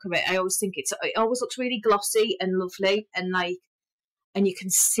time I look at it, I always think it always looks really glossy and lovely, and you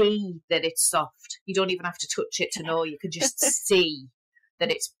can see that it's soft. You don't even have to touch it to know. You can just see that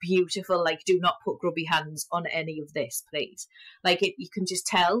it's beautiful. Like, do not put grubby hands on any of this, please. Like, you can just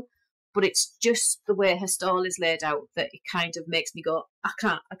tell. But it's just the way her stall is laid out that it kind of makes me go, I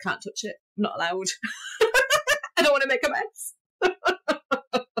can't touch it. I'm not allowed. I don't want to make a mess.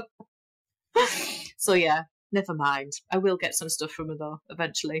 So yeah, never mind. I will get some stuff from her though,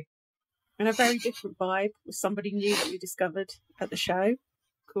 eventually. And a very different vibe with somebody new that we discovered at the show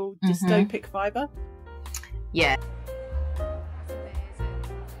called Dystopic Fibre. Yeah.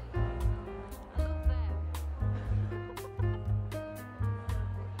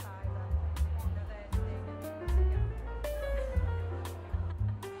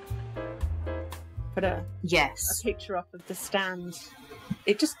 Put a picture up of the stand.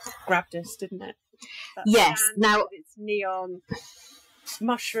 It just grabbed us, didn't it? That Now it's neon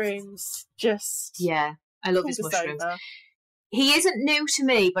mushrooms. I love his mushrooms. He isn't new to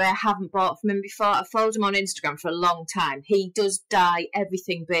me, but I haven't bought from him before. I followed him on Instagram for a long time. He does dye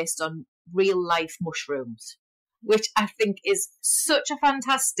everything based on real life mushrooms, which I think is such a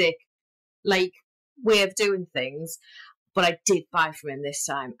fantastic way of doing things. But I did buy from him this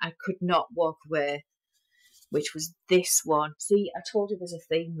time. I could not walk away, which was this one. See, I told you there's a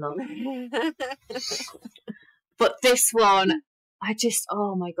theme, love. But this one, I just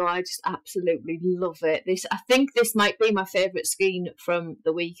absolutely love it. I think this might be my favourite skein from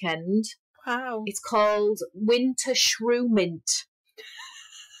the weekend. Wow. It's called Winter Shrew Mint,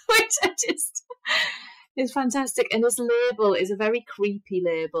 which is fantastic. And this label is a very creepy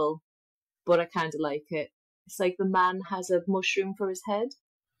label, but I kind of like it. It's like the man has a mushroom for his head.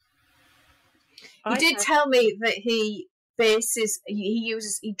 He did tell me that he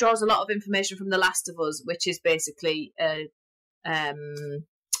draws a lot of information from The Last of Us, which is basically a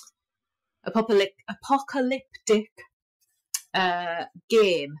apocalyptic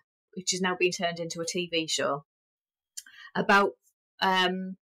game, which is now being turned into a TV show about a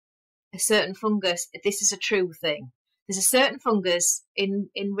certain fungus. This is a true thing. There's a certain fungus in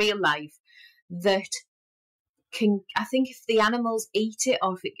real life that can, I think if the animals eat it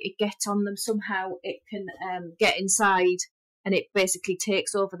or if it gets on them somehow, it can get inside and it basically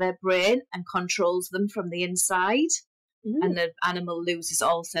takes over their brain and controls them from the inside. And the animal loses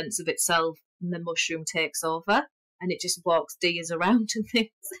all sense of itself and the mushroom takes over and it just walks deers around and things.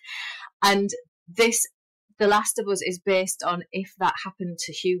 And this, The Last of Us, is based on if that happened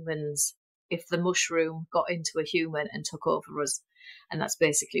to humans, if the mushroom got into a human and took over us. And that's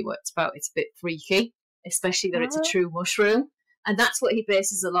basically what it's about. It's a bit freaky, especially that it's a true mushroom. And that's what he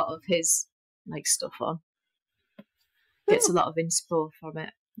bases a lot of his stuff on. Gets a lot of inspo from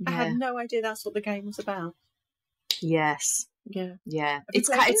it. I had no idea that's what the game was about. Yes. Yeah. It's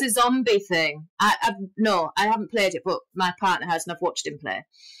a zombie thing. I haven't played it, but my partner has, and I've watched him play.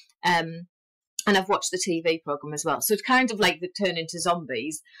 And I've watched the TV program as well. So it's kind of like they turn into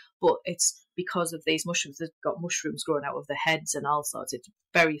zombies, but it's because of these mushrooms. They've got mushrooms growing out of their heads and all sorts. It's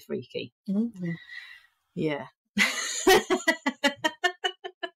very freaky. Mm-hmm. Yeah.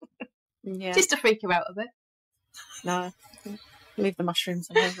 Yeah. Just to freak you out a bit. No, leave the mushrooms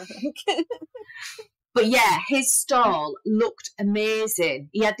alone, I think. But yeah, his stall looked amazing.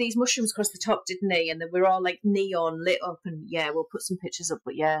 He had these mushrooms across the top, didn't he? And they were all neon lit up. And yeah, we'll put some pictures up.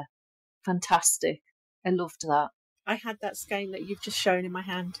 But yeah, fantastic. I loved that. I had that skein that you've just shown in my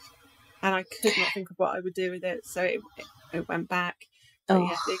hand, and I could not think of what I would do with it. So it went back. But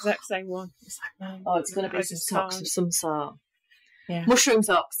yeah, the exact same one. It's no, it's going to be some socks of some sort. Yeah, mushroom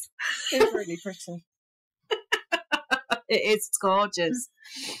socks. It's really pretty. It is. It's gorgeous.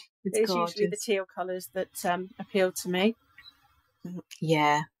 It's usually the teal colours that appeal to me.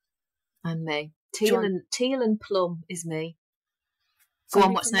 Yeah, and me. Teal and plum is me. Go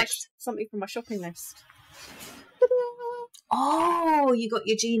on, what's next? Something from my shopping list. Oh, you got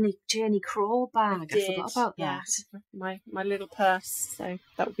your Janie Crow bag. I forgot about that. My little purse. So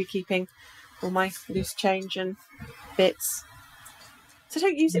that will be keeping all my loose change and bits. So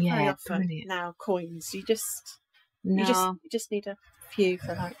don't use it very often now. Coins. You just need a few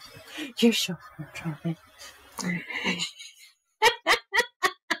for that. You sure will try it.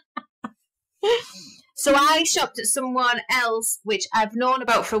 So I shopped at someone else, which I've known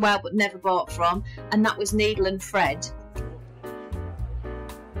about for a while but never bought from, and that was Needle and Thread.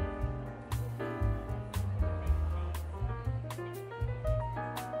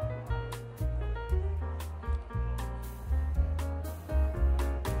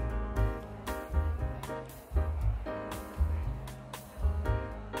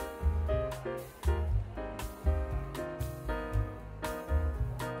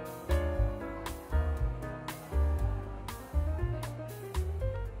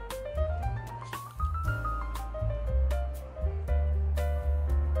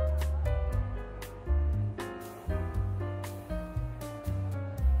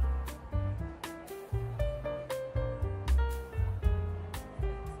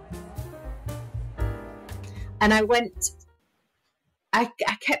 And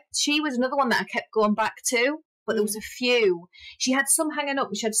she was another one that I kept going back to, but there was a few. She had some hanging up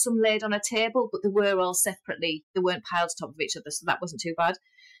and she had some laid on a table, but they were all separately. They weren't piled on top of each other, so that wasn't too bad.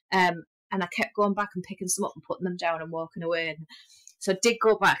 And I kept going back and picking some up and putting them down and walking away. And so I did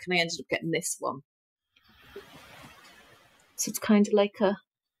go back and I ended up getting this one. So it's kind of like a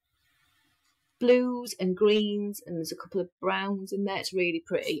blues and greens, and there's a couple of browns in there. It's really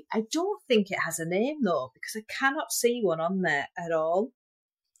pretty. I don't think it has a name though, because I cannot see one on there at all.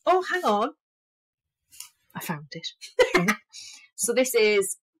 Oh, hang on. I found it. So this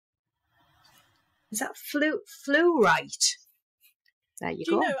is that fluorite? There you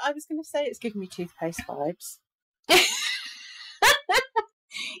go. You know, I was going to say it's giving me toothpaste vibes.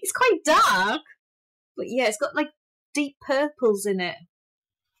 It's quite dark, but yeah, it's got like deep purples in it.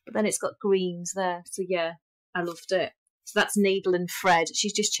 But then it's got greens there. So yeah, I loved it. So that's Needle and Thread.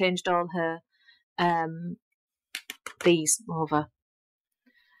 She's just changed all her these over.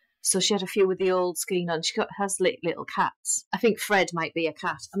 So she had a few with the old skin on. She has little cats. I think Fred might be a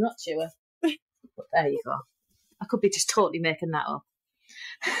cat. I'm not sure. But there you go. I could be just totally making that up.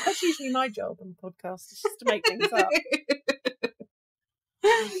 That's usually my job on the podcast, is just to make things up.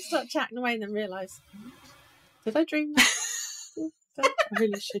 Start chatting away and then realise, did I dream that? I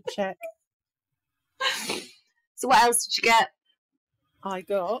really should check. So what else did you get? I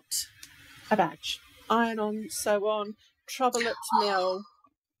got a badge. Iron on, sew on, trouble at mill.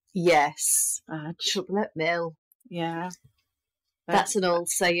 Yes. Badge. Trouble at mill. Yeah. That's an old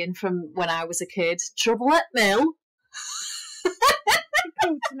saying from when I was a kid. Trouble at mill.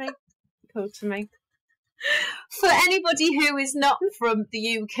 Cool to me. For anybody who is not from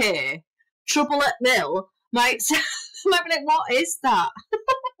the UK, trouble at mill might be like, what is that?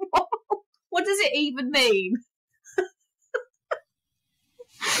 What does it even mean?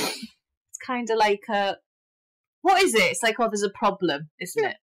 It's kind of like what is it? It's like, oh, there's a problem, isn't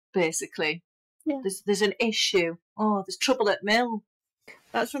it? Basically. Yeah. There's an issue. Oh, there's trouble at mill.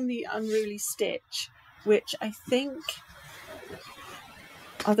 That's from the Unruly Stitch, which I think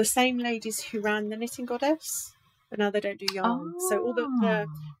are the same ladies who ran the Knitting Goddess, but now they don't do yarn. So all the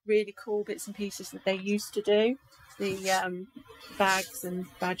really cool bits and pieces that they used to do, the bags and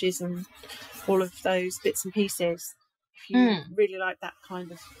badges and all of those bits and pieces, if you really like that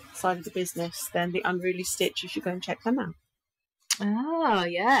kind of side of the business, then the Unruly Stitch, you should go and check them out. Oh,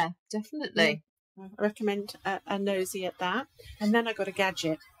 yeah, definitely. Yeah. I recommend a nosy at that. And then I got a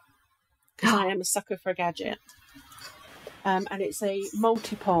gadget, because I am a sucker for a gadget. And it's a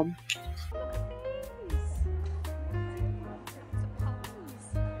multi-pom.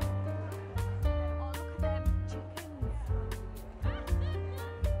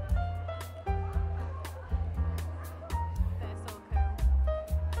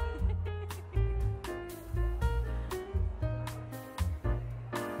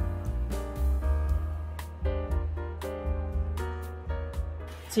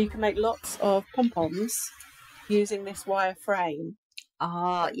 So you can make lots of pom-poms using this wire frame.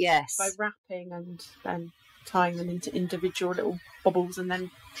 Ah, yes. By wrapping and then tying them into individual little bobbles and then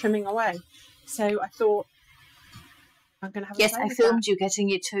trimming away. So I thought, I'm going to have a Yes, play I with filmed that. you getting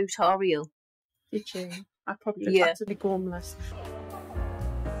your tutorial. Did you? I probably looked absolutely gormless.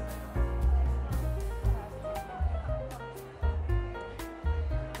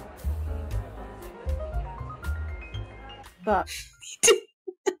 But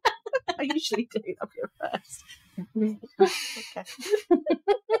I usually do. I'll be first. Okay.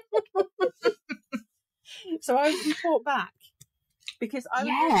 So I report back Because I would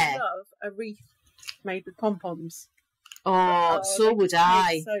really love a wreath made with pom-poms. Oh, so would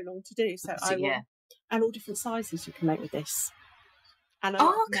I. It's so long to do, so I will. And all different sizes you can make with this. And can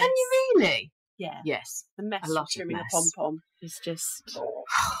you really? Yeah. Yes. The mess of trimming a pom-pom is just...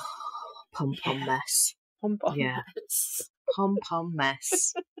 Pom-pom mess. Pom-pom mess. Pom-pom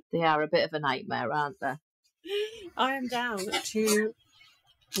mess. They are a bit of a nightmare, aren't they? I am down to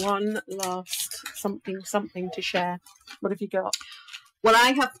one last something to share. What have you got? Well,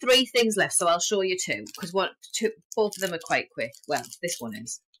 I have 3 things left, so I'll show you 2, because both of them are quite quick. Well, this one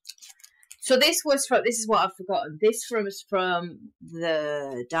is. So this is what I've forgotten. This was from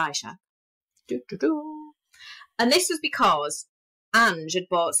the Dye Shack. And this was because Ange had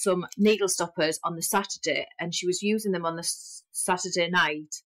bought some needle stoppers on the Saturday, and she was using them on the Saturday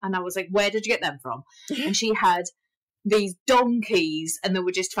night. And I was like, where did you get them from? And she had these donkeys, and they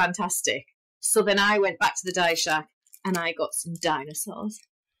were just fantastic. So then I went back to the Dye Shack, and I got some dinosaurs.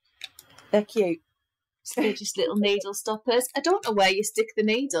 They're cute. So they're just little needle stoppers. I don't know where you stick the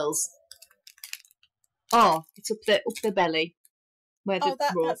needles. Oh, it's up the belly, where the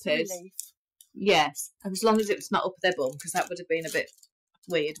rope is. Relief. Yes, as long as it's not up their bum, because that would have been a bit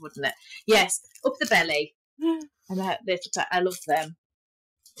weird, wouldn't it? Yes, up the belly. And I love them.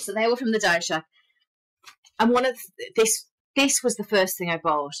 So they were from the Dye Shack. And one of this was the first thing I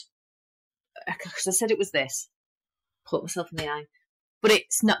bought. Because I said it was this. Put myself in the eye. But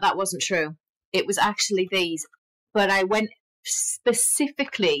it's not, that wasn't true. It was actually these. But I went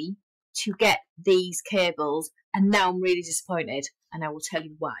specifically to get these cables, and now I'm really disappointed, and I will tell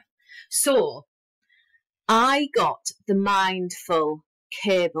you why. So I got the Mindful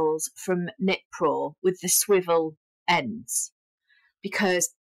cables from Knit Pro with the swivel ends,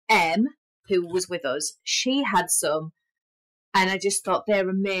 because Em, who was with us, she had some, and I just thought they're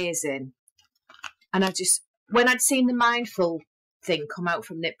amazing. And when I'd seen the Mindful thing come out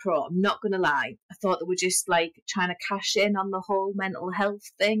from Knit Pro, I'm not going to lie, I thought they were just like trying to cash in on the whole mental health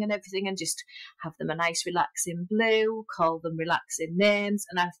thing and everything, and just have them a nice relaxing blue, call them relaxing names,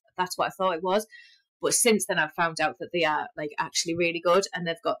 and that's what I thought it was. But since then I've found out that they are like actually really good, and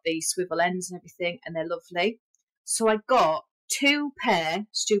they've got these swivel ends and everything, and they're lovely. So I got 2 pair,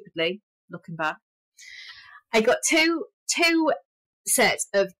 stupidly, looking back, I got two sets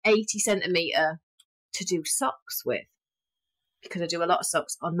of 80 centimetre to do socks with, because I do a lot of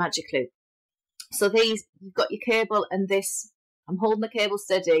socks on Magic Loop. So these, you've got your cable, and this, I'm holding the cable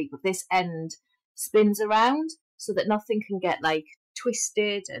steady, but this end spins around so that nothing can get like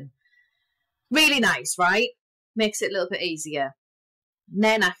twisted, and really nice, right? Makes it a little bit easier. And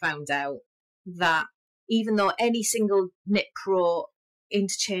then I found out that even though any single Knit Pro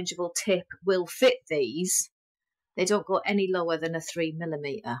interchangeable tip will fit these, they don't go any lower than a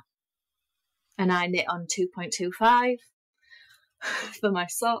 3mm. And I knit on 2.25 for my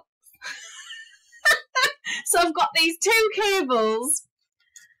socks. So I've got these 2 cables,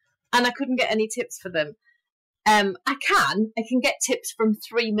 and I couldn't get any tips for them. I can get tips from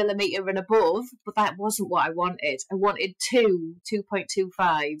 3mm and above, but that wasn't what I wanted. I wanted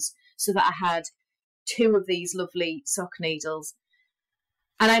 2.25s so that I had 2 of these lovely sock needles.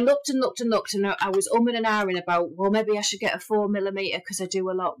 And I looked and looked and looked, and I was umming and ahhing about, well, maybe I should get a 4mm because I do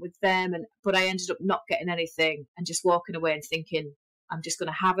a lot with them. But I ended up not getting anything and just walking away and thinking, I'm just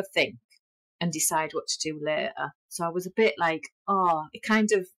going to have a think and decide what to do later. So I was a bit like, oh, it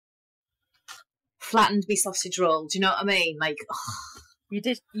kind of flattened me sausage roll. Do you know what I mean? Like, oh. You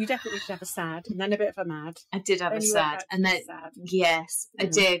definitely did have a sad and then a bit of a mad. I did have a sad, and then sad. Yes, I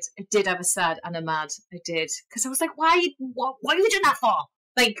did. I did have a sad and a mad. I did, because I was like, what are you doing that for?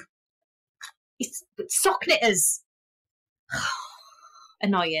 Like, it's sock knitters.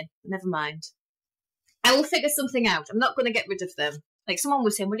 Annoying. Never mind. I will figure something out. I'm not going to get rid of them. Like, someone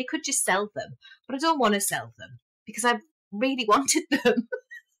was saying, well, you could just sell them, but I don't want to sell them because I really wanted them.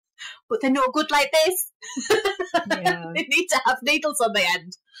 But they're no good like this. Yeah. They need to have needles on the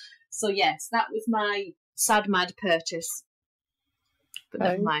end. So yes, that was my sad mad purchase. But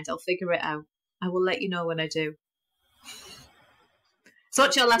never mind, I'll figure it out. I will let you know when I do. So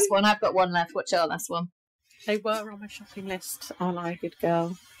what's your last one? I've got one left. What's your last one? They were on my shopping list, aren't I, good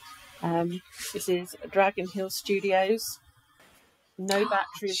girl? This is Dragon Hill Studios. No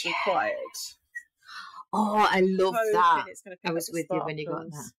batteries required. Oh, I love that. I was with you when you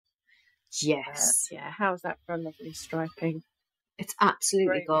got that. Yes. Yeah, how's that for a lovely striping? It's absolutely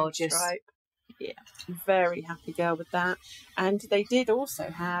Great gorgeous. Stripe. Yeah, very happy girl with that. And they did also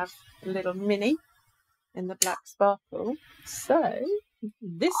have a little mini in the black sparkle. So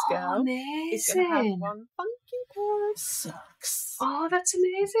this girl is going to have one funky pair of socks. Oh, that's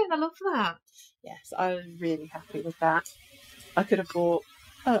amazing. I love that. Yes, I was really happy with that. I could have bought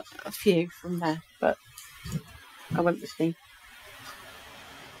a few from there, but I went with the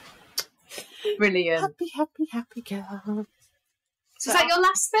Brilliant. happy girl. So is that your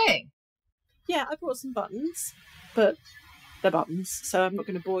last thing? Yeah, I bought some buttons, but they're buttons, so I'm not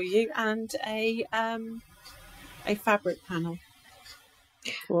going to bore you. And a fabric panel.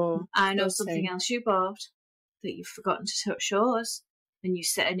 I know something else you bought that you've forgotten to show us, and you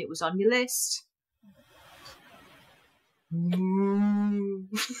said it was on your list. Mm.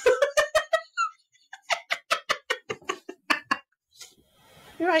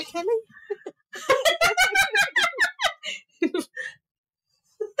 You right, Kelly?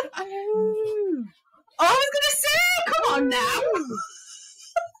 I was going to say, come on now.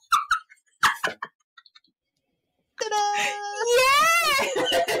 Yes!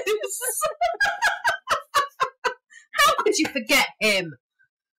 How could you forget him?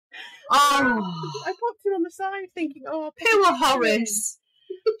 Oh, I popped him on the side thinking, poor Horace.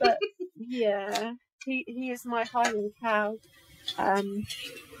 But yeah, he is my Highland cow.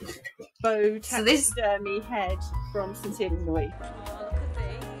 Bow taxidermy head from Sincerely Louise. Oh, look at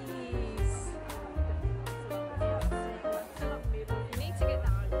these. You need to get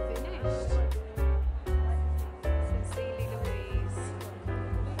that finished. Sincerely Louise.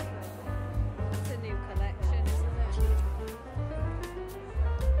 That's a new collection, isn't it?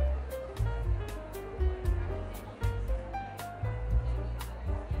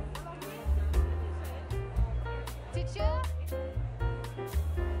 Did you?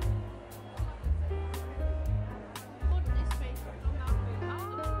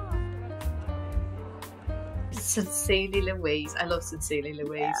 Sincerely Louise. I love Sincerely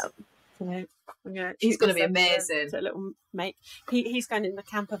Louise. Yeah. He's going to be amazing. To a little mate. He's going in the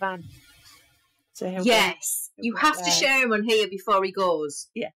camper van. So yes. You have to share him on here before he goes.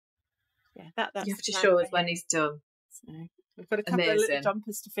 Yeah. That's you have to show us when he's done. So we've got a couple of little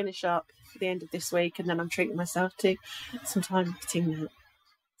jumpers to finish up for the end of this week, and then I'm treating myself to some time fitting that.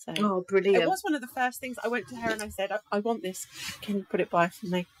 So, oh, brilliant. It was one of the first things I went to her and I said, I want this. Can you put it by for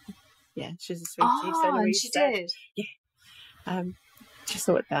me? Yeah, she's a sweetie. Oh, so and she did. Yeah. Just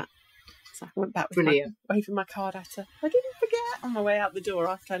thought that. So I went back with waving my card at her. I didn't forget on my way out the door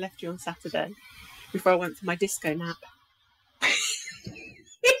after I left you on Saturday, before I went for my disco nap.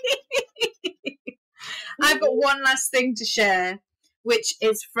 I've got one last thing to share, which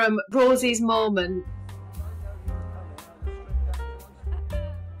is from Rosies Moments.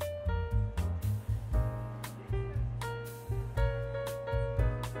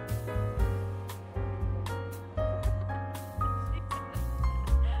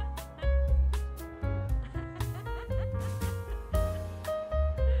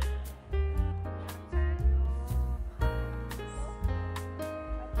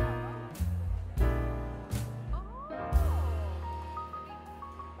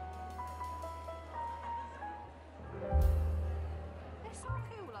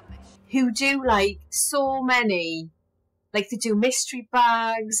 Who do like so many, like they do mystery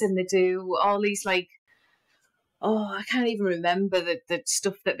bags and they do all these like, I can't even remember the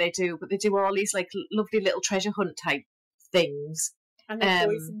stuff that they do, but they do all these like lovely little treasure hunt type things. And they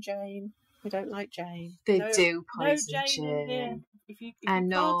poison Jane. We don't like Jane. They do poison no Jane in here. If you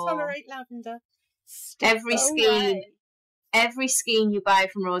can't tolerate lavender, every skein you buy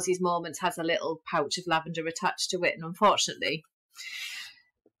from Rosie's Moments has a little pouch of lavender attached to it, and unfortunately,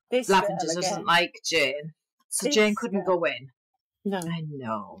 lavender doesn't like Jane, so Jane couldn't go in. No, I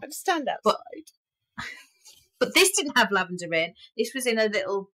know. I'd stand outside. But this didn't have lavender in. This was in a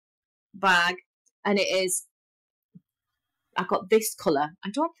little bag, and it is. I got this colour. I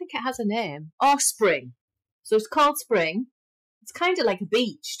don't think it has a name. Spring. So it's called Spring. It's kind of like a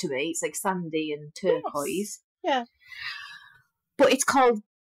beach to me. It's like sandy and turquoise. Yes. Yeah. But it's called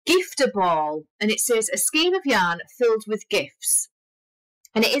Gifter Ball, and it says a skein of yarn filled with gifts.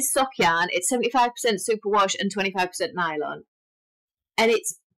 And it is sock yarn. It's 75% superwash and 25% nylon. And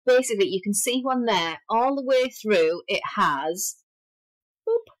it's basically, you can see one there all the way through. It has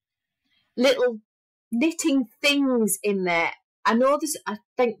little knitting things in there. I know this, I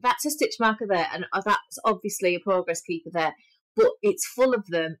think that's a stitch marker there, and that's obviously a progress keeper there, but it's full of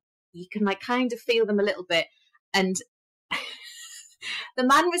them. You can like kind of feel them a little bit. And the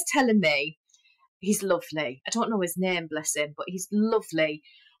man was telling me, he's lovely. I don't know his name, bless him, but he's lovely.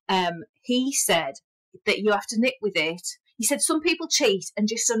 He said that you have to knit with it. He said some people cheat and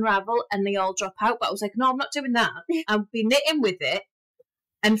just unravel and they all drop out. But I was like, no, I'm not doing that. I'll be knitting with it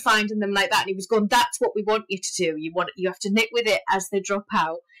and finding them like that. And he was going, that's what we want you to do. You have to knit with it as they drop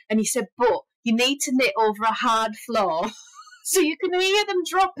out. And he said, but you need to knit over a hard floor So you can hear them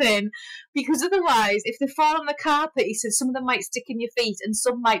dropping, because otherwise, if they fall on the carpet, he said some of them might stick in your feet and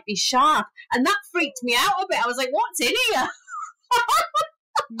some might be sharp. And that freaked me out a bit. I was like, what's in here?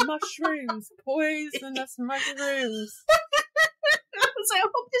 Mushrooms, poisonous mushrooms. I was like, I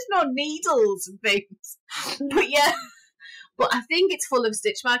hope there's no needles and things. But yeah, but I think it's full of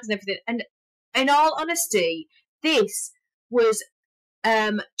stitch marks and everything. And in all honesty, this was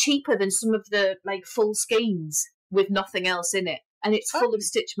cheaper than some of the like full skeins with nothing else in it, and it's full of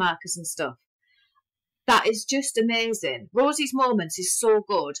stitch markers and stuff. That is just amazing. Rosies Moments is so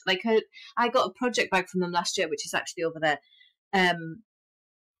good. Like I got a project bag from them last year, which is actually over there, and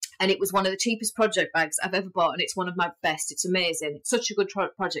it was one of the cheapest project bags I've ever bought, and it's one of my best. It's amazing. It's such a good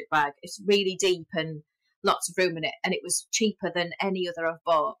project bag. It's really deep and lots of room in it, and it was cheaper than any other I've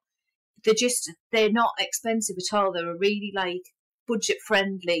bought. They're not expensive at all. They're a really like budget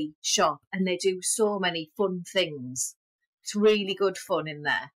friendly shop, and they do so many fun things. It's really good fun in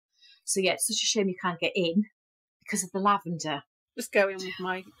there. So yeah, it's such a shame you can't get in because of the lavender. Just go in with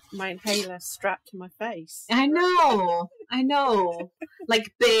my inhaler strapped to my face. I know.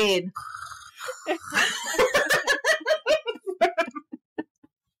 Like Bane.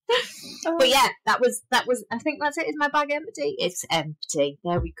 But yeah, that was I think that's it. Is my bag empty? It's empty.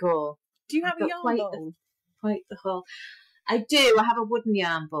 There we go. Do you have a yarn bowl? Quite the whole. I do. I have a wooden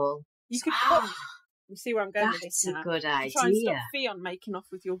yarn bowl. You could put. You see where I'm going with this now. That's a good idea. Try and stop Fion making off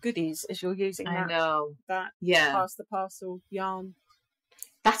with your goodies as you're using that. I know. That pass the parcel yarn.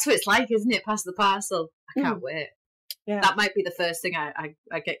 That's what it's like, isn't it? Pass the parcel. I can't wait. Yeah. That might be the first thing I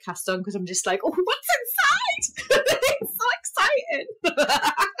get cast on, because I'm just like, oh, what's inside? It's so exciting.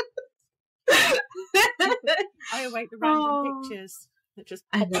 I await the random pictures that just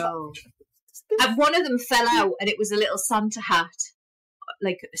pop up. And one of them fell out, and it was a little Santa hat,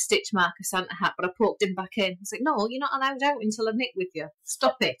 like a stitch marker Santa hat, but I poked him back in. I was like, no, you're not allowed out until I knit with you.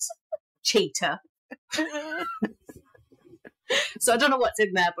 Stop it, cheater. So I don't know what's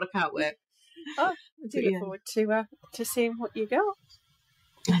in there, but I can't wait. Oh, I do look forward to seeing what you got.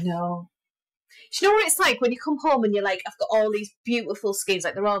 I know. Do you know what it's like when you come home and you're like, I've got all these beautiful skeins,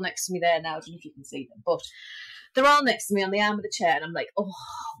 like they're all next to me there now. I don't know if you can see them, but they're all next to me on the arm of the chair, and I'm like, oh,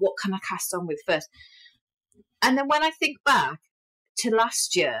 what can I cast on with first? And then when I think back to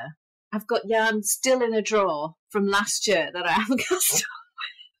last year, I've got yarn still in a drawer from last year that I haven't cast on.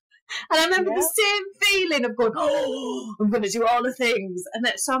 And I remember the same feeling of going, oh, I'm going to do all the things. And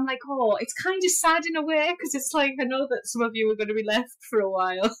so I'm like, oh, it's kind of sad in a way, because it's like, I know that some of you are going to be left for a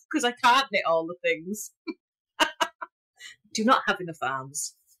while because I can't knit all the things. Do not have enough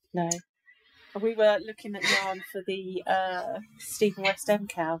arms. No. We were looking at yarn for the Stephen West M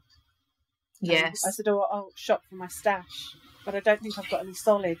cow. Yes. I said, I'll shop for my stash, but I don't think I've got any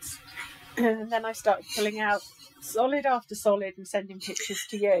solids. And then I started pulling out solid after solid and sending pictures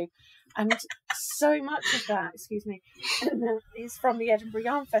to you. And so much of that, is from the Edinburgh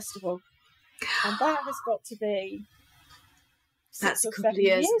Yarn Festival. And that has got to be that's a couple of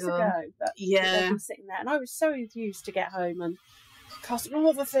years ago. That yeah. I've been sitting there. And I was so enthused to get home and cast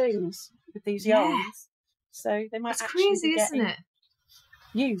all the things with these yarns. So they might actually crazy, be isn't it?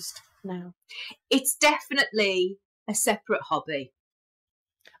 Used now. It's definitely a separate hobby.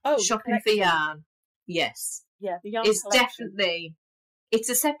 Oh, shopping for yarn. Yes. Yeah, the yarn it's collection. Definitely, it's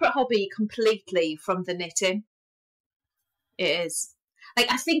a separate hobby completely from the knitting. It is. Like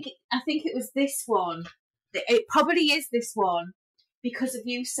I think it was this one. It probably is this one because of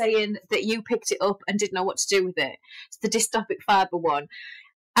you saying that you picked it up and didn't know what to do with it. It's the Dystopic Fibre one.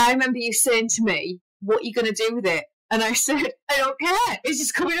 I remember you saying to me, "What are you going to do with it?" And I said, "I don't care. It's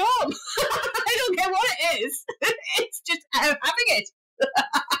just coming home. I don't care what it is. It's just I'm having it."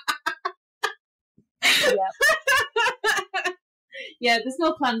 Yeah, there's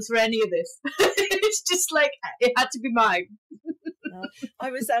no plans for any of this. It's just like it had to be mine.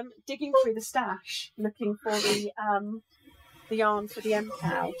 I was digging through the stash looking for the yarn for the M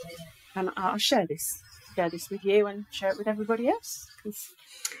cow, and I'll share this with you and share it with everybody else because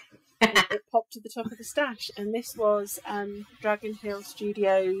it popped to the top of the stash, and this was Dragon Hill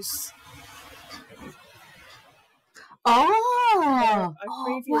Studios. I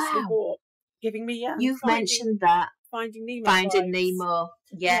previously bought Giving Me Yarn. You've mentioned that. Finding Nemo. Finding Nemo.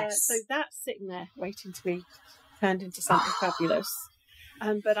 Yes. So that's sitting there waiting to be turned into something fabulous.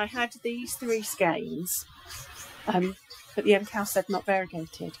 But I had these 3 skeins, but the M cow said not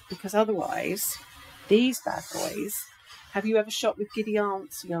variegated because otherwise, these bad boys. Have you ever shopped with Giddy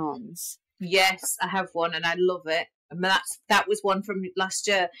Aunt's yarns? Yes, I have one, and I love it. And that was one from last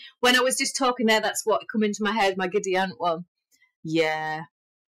year. When I was just talking there, that's what come into my head. My Giddy Aunt one. Yeah,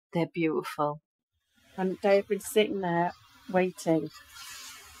 they're beautiful. And they've been sitting there waiting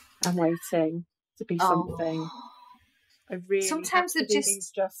and waiting to be something. I really sometimes have to do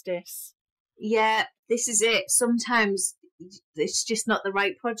these justice. Yeah, this is it. Sometimes it's just not the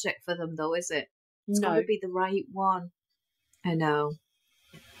right project for them, though, is it? It's got to be the right one. I know.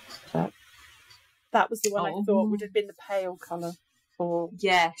 But that was the one I thought would have been the pale colour for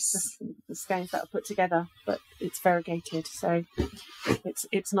the skeins that I put together, but it's variegated, so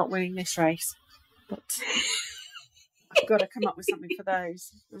it's not winning this race. But I've got to come up with something for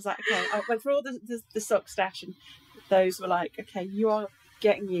those. I was like, okay, I went through all the sock stash, and those were like, okay, you are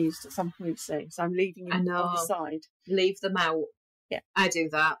getting used at some point soon, so I'm leaving you on the side. Leave them out. Yeah, I do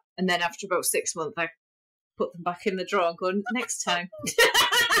that, and then after about 6 months, I put them back in the drawer and go, next time.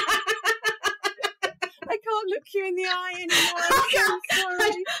 I can't look you in the eye anymore.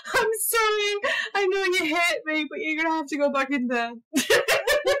 I'm sorry. I know you hate me, but you're gonna have to go back in there.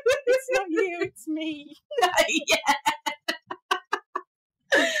 It's not you, it's me. Yeah.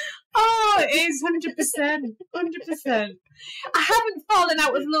 Oh, it is 100%. 100%. I haven't fallen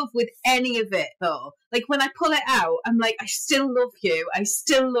out of love with any of it, though. Like, when I pull it out, I'm like, I still love you. I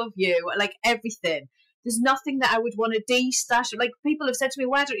still love you. Like, everything. There's nothing that I would want to de-stash. Like, people have said to me,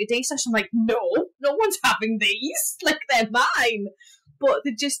 why don't you de-stash? I'm like, no one's having these. Like, they're mine. But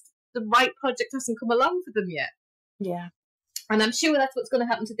they're just, the right project hasn't come along for them yet. Yeah. And I'm sure that's what's going to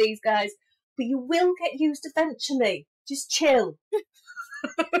happen to these guys. But you will get used eventually. Just chill.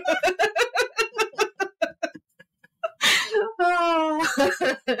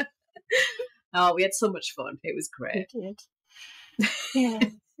 Oh, we had so much fun. It was great. We did. Yeah.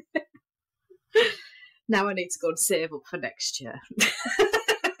 Now I need to go and save up for next year.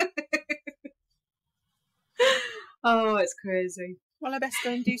 Oh, it's crazy. Well, I best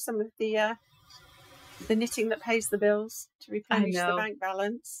go and do some of the knitting that pays the bills to replenish the bank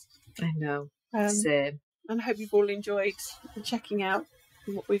balance. I know. Same. And I hope you've all enjoyed checking out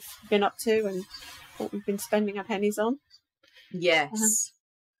what we've been up to and what we've been spending our pennies on. Yes.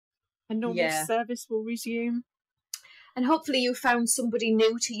 And normal service will resume. And hopefully you found somebody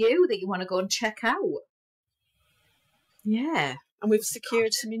new to you that you want to go and check out. Yeah. And we've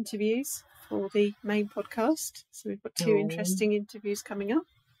secured some interviews for the main podcast. So we've got 2 interesting interviews coming up.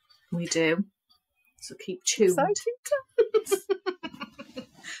 We do. So keep tuned. Exciting.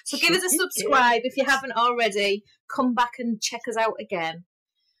 So give us a subscribe if you haven't already. Come back and check us out again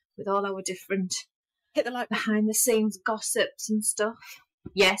with all our different hit the like behind the scenes gossips and stuff.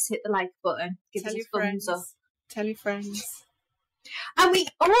 Yes, hit the like button. Give us a thumbs up. Tell your friends. And we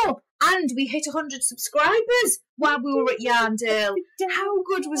hit 100 subscribers while we were at Yarndale. How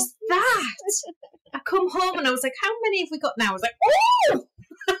good was that? I come home and I was like, how many have we got now? I was like, oh!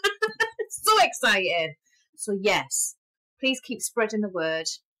 So excited. So yes, please keep spreading the word.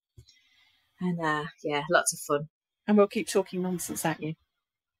 And lots of fun. And we'll keep talking nonsense at you.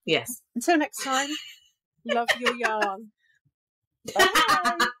 Yes. Until next time, love your yarn.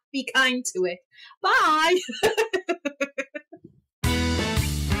 Bye. Be kind to it. Bye.